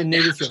 Really, Manu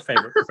is your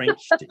favorite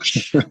French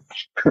dish?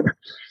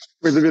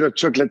 With a bit of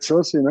chocolate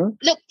sauce, you know?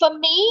 Look, for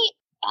me,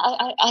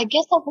 I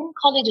guess I wouldn't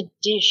call it a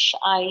dish.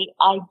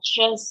 I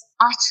just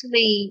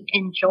actually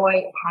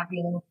enjoy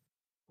having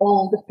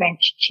all the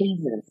French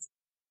cheeses.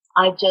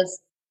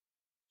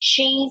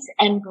 Cheese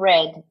and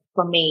bread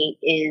for me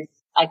is,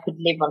 I could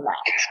live on that.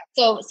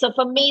 So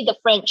for me, the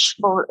French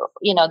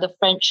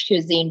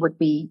cuisine would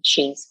be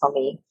cheese for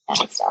me.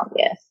 Hands down,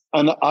 yes.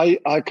 And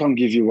I can't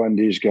give you one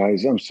dish,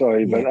 guys. I'm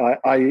sorry, but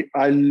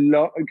I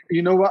love.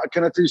 You know what?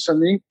 Can I tell you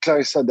something?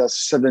 Clarissa does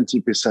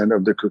 70%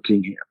 of the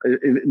cooking here,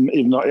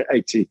 if not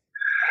 80%.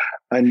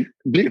 And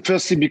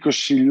firstly, because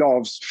she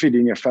loves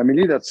feeding her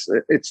family.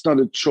 It's not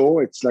a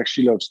chore. It's like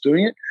she loves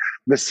doing it.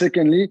 But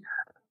secondly,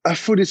 her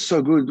food is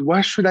so good.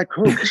 Why should I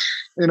cook?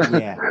 You know.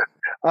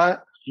 Yeah.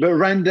 The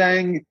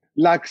rendang,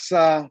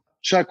 laksa,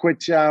 char kway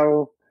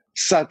teow,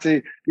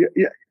 satay.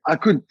 Yeah, I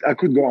could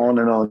go on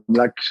and on.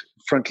 Like,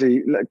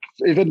 frankly, like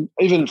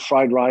even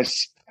fried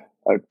rice.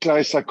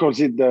 Clarissa calls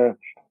it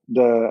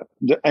the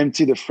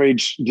empty the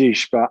fridge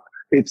dish, but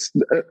it's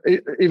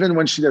even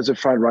when she does the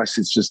fried rice,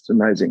 it's just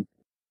amazing.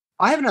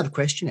 I have another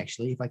question,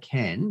 actually, if I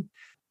can.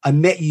 I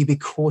met you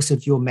because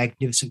of your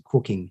magnificent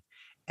cooking,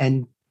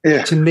 and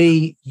to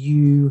me,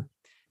 you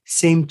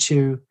seem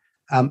to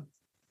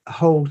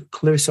hold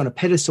Clarissa on a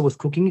pedestal with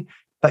cooking,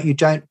 but you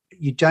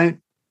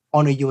don't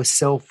honor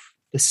yourself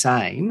the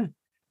same,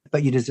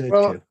 but you deserve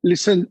to.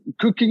 Listen,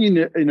 cooking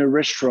in a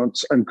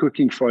restaurant and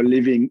cooking for a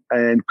living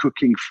and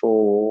cooking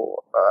for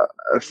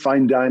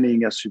fine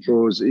dining, I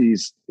suppose,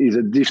 is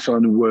a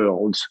different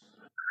world.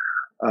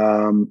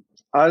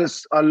 I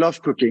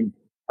love cooking,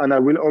 and I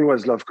will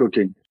always love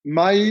cooking.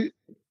 My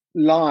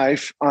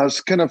life has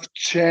kind of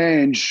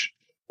changed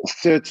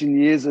 13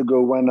 years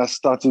ago when I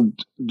started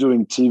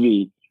doing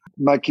TV.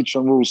 My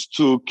kitchen rules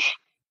took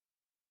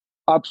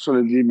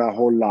absolutely my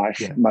whole life,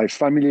 my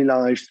family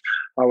life.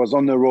 I was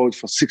on the road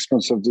for 6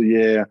 months of the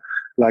year.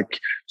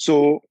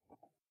 So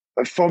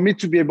for me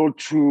to be able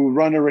to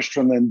run a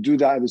restaurant and do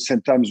that at the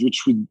same time,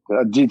 which we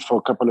did for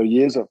a couple of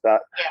years of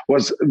that,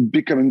 was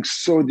becoming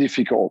so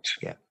difficult.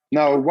 Yeah.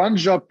 Now, one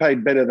job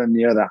paid better than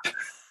the other.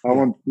 I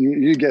want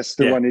you guess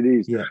the one it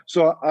is. Yeah.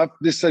 So I've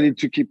decided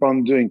to keep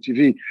on doing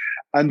TV.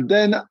 And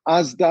then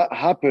as that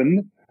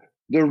happened,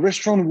 the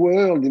restaurant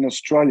world in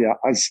Australia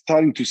is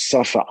starting to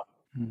suffer.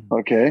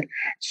 Okay.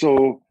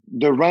 So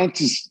the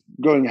rent is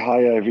going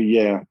higher every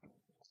year.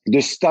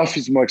 The staff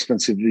is more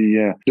expensive every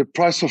year. The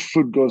price of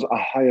food goes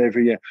higher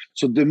every year.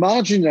 So the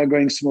margins are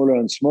going smaller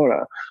and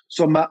smaller.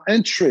 So my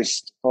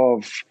interest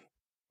of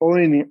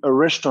owning a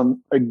restaurant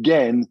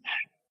again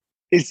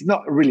is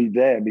not really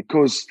there,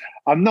 because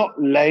I'm not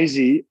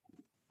lazy.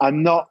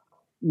 I'm not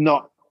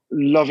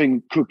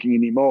loving cooking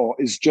anymore.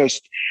 It's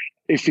just,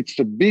 if it's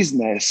the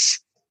business,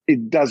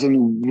 it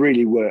doesn't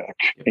really work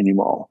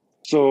anymore.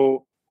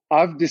 So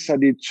I've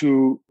decided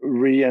to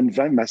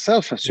reinvent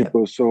myself, I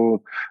suppose.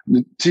 So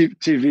the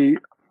TV,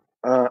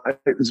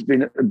 it's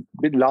been a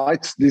bit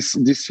light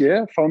this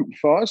year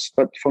for us,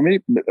 but for me,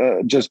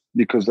 just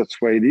because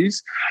that's where it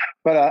is.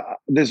 But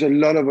there's a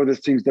lot of other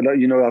things that,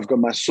 I've got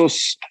my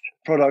sauce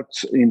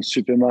products in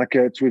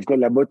supermarkets. We've got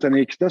La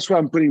Botanique. That's where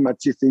I'm putting my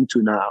teeth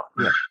into now.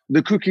 Yeah.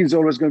 The cooking is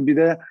always going to be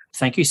there.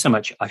 Thank you so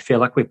much. I feel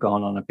like we've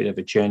gone on a bit of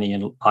a journey,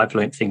 and I've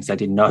learned things I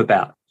didn't know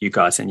about you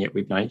guys, and yet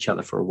we've known each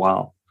other for a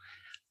while.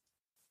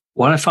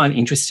 What I find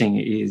interesting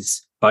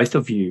is both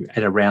of you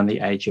at around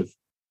the age of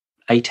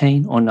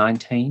 18 or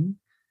 19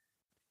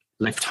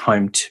 left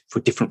home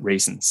for different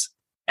reasons.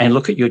 And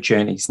look at your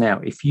journeys now.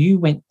 If you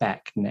went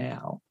back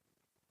now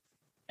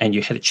and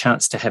you had a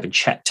chance to have a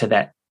chat to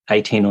that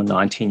 18 or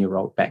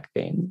 19-year-old back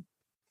then,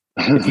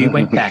 if you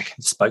went back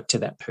and spoke to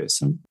that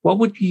person, what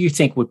would you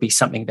think would be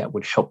something that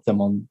would help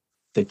them on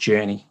the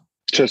journey?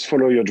 Just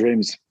follow your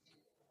dreams.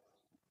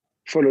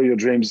 Follow your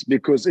dreams,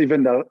 because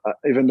even though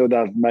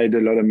I've made a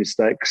lot of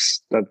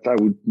mistakes that I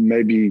would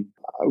maybe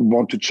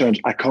want to change,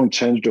 I can't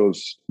change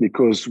those,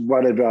 because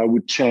whatever I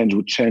would change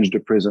the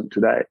present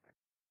today.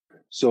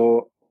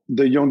 So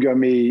the younger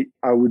me,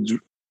 I would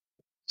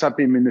tap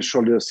him in the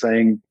shoulder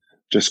saying,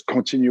 just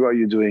continue what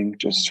you're doing.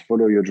 Just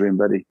follow your dream,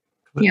 buddy.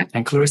 Yeah.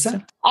 And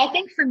Clarissa? I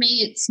think for me,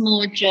 it's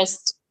more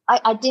just,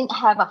 I didn't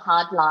have a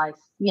hard life.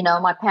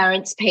 My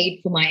parents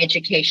paid for my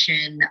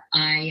education.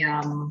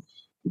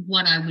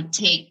 What I would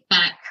take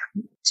back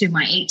to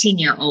my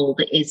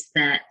 18-year-old is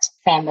that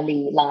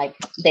family,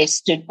 they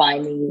stood by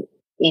me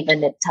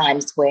even at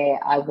times where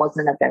I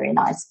wasn't a very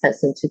nice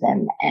person to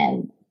them,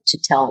 and to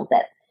tell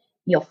that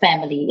your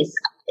family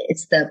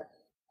it's the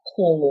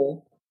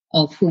core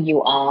of who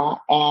you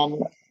are,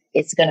 and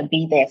it's going to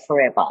be there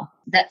forever.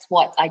 That's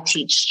what I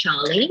teach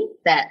Charlie,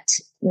 that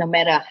no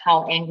matter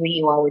how angry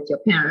you are with your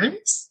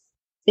parents,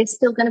 they're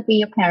still going to be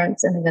your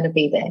parents, and they're going to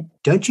be there.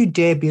 Don't you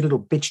dare be a little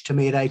bitch to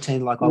me at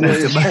 18 like I was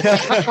to me.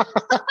 Exactly.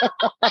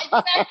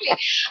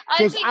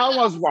 Because I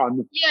was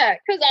one. Yeah,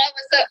 because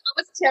I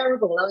was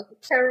terrible. I was a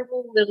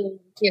terrible little,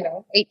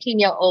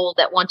 18-year-old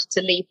that wanted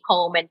to leave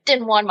home and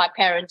didn't want my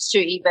parents to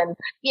even,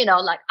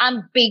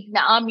 I'm big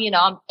now. I'm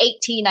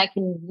 18. I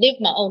can live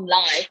my own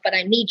life, but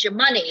I need your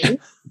money.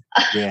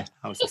 Yeah,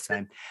 I was the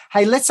same.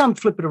 Hey, let's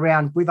flip it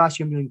around. We've asked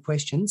you a million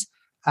questions.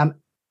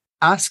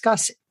 Ask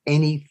us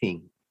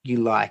anything you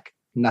like.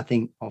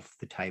 Nothing off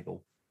the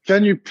table.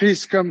 Can you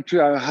please come to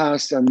our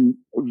house and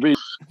read?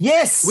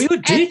 Yes, we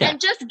would do that.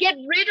 And just get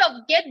rid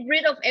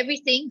of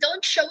everything.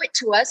 Don't show it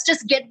to us.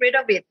 Just get rid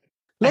of it.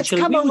 Let's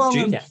come along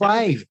and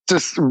play.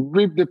 Just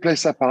rip the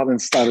place apart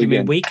and start again.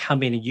 When we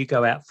come in and you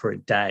go out for a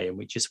day and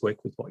we just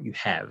work with what you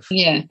have.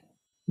 Yeah.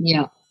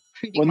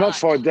 Well, not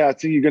for a day. I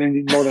think you're going to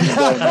need more than a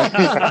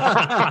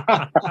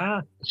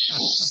day.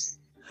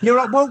 You're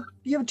right. Well,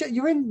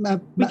 you're in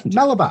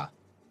Malabar.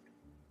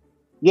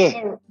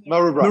 Yeah,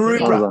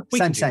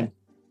 Maroubra. Same.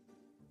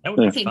 That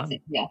would be fun.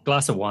 Yeah.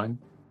 Glass of wine.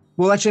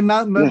 Well, actually,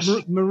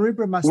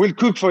 Maroubra must. We'll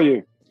cook for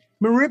you.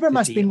 Maroubra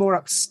must be more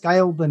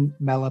upscale than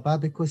Malabar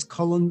because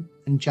Colin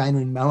and Jane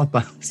are in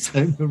Malabar,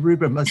 so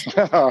Maroubra must.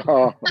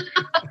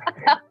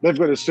 They've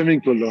got a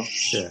swimming pool, though.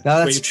 Yeah.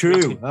 No, that's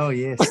true. Oh,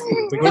 yes.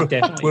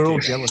 We're all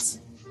jealous.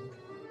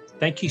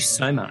 Thank you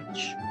so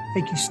much.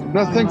 Thank you so much.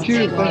 No, thank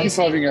you. Thank you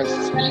for having us.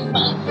 It's really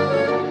fun.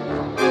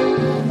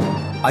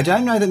 I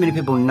don't know that many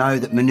people know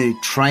that Manu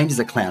trained as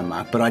a clown,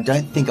 Mark, but I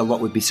don't think a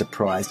lot would be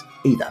surprised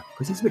either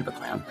because he's a bit of a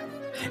clown.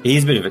 He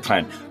is a bit of a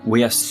clown.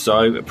 We are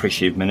so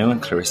appreciative. Manu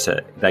and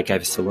Clarissa, they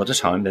gave us a lot of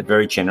time. They're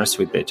very generous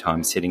with their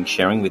time,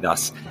 sharing with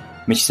us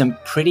some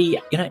pretty,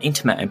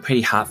 intimate and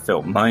pretty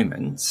heartfelt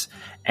moments.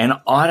 And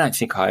I don't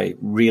think I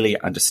really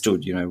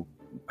understood,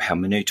 how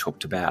Manu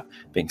talked about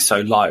being so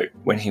low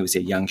when he was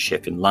a young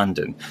chef in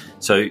London.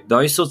 So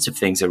those sorts of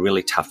things are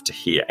really tough to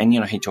hear. And,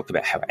 he talked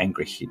about how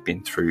angry he'd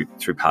been through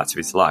parts of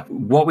his life.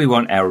 What we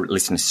want our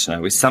listeners to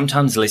know is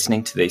sometimes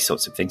listening to these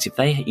sorts of things, if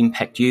they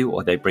impact you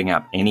or they bring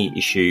up any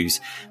issues,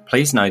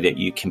 please know that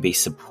you can be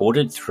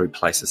supported through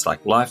places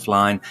like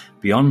Lifeline,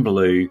 Beyond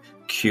Blue,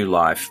 Q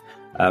Life.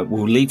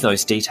 We'll leave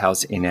those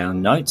details in our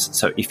notes.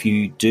 So if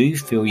you do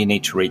feel you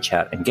need to reach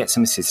out and get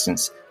some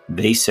assistance,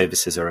 these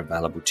services are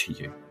available to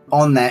you.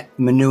 On that,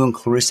 Manu and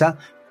Clarissa,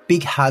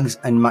 big hugs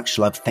and much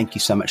love. Thank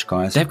you so much,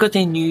 guys. They've got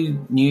their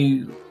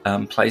new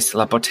place,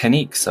 La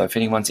Botanique. So if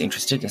anyone's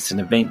interested, it's an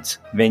event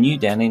venue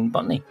down in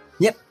Botany.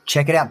 Yep,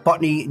 check it out,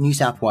 Botany, New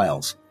South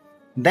Wales.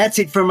 That's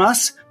it from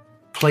us.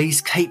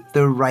 Please keep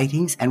the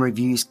ratings and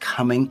reviews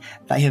coming.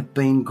 They have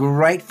been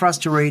great for us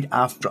to read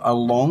after a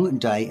long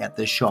day at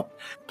the shop.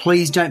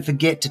 Please don't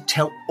forget to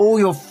tell all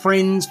your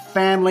friends,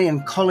 family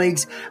and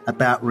colleagues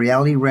about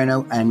Reality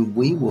Reno, and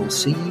we will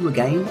see you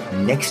again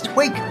next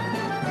week.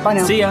 Bye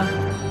now. See ya.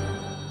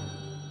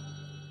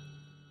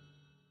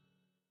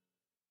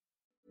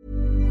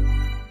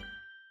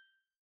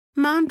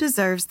 Mom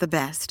deserves the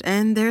best,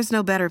 and there's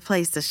no better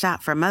place to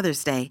shop for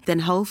Mother's Day than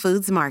Whole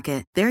Foods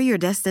Market. They're your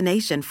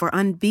destination for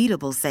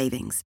unbeatable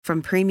savings,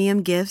 from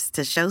premium gifts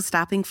to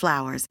show-stopping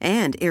flowers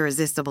and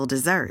irresistible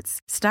desserts.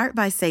 Start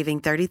by saving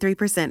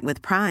 33%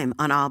 with Prime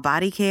on all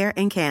body care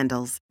and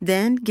candles.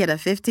 Then get a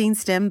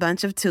 15-stem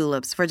bunch of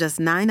tulips for just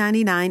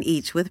 $9.99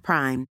 each with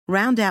Prime.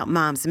 Round out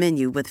Mom's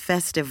menu with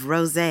festive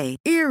rosé,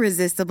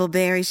 irresistible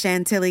berry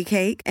chantilly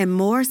cake, and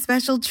more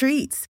special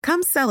treats.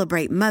 Come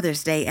celebrate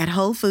Mother's Day at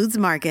Whole Foods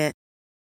Market.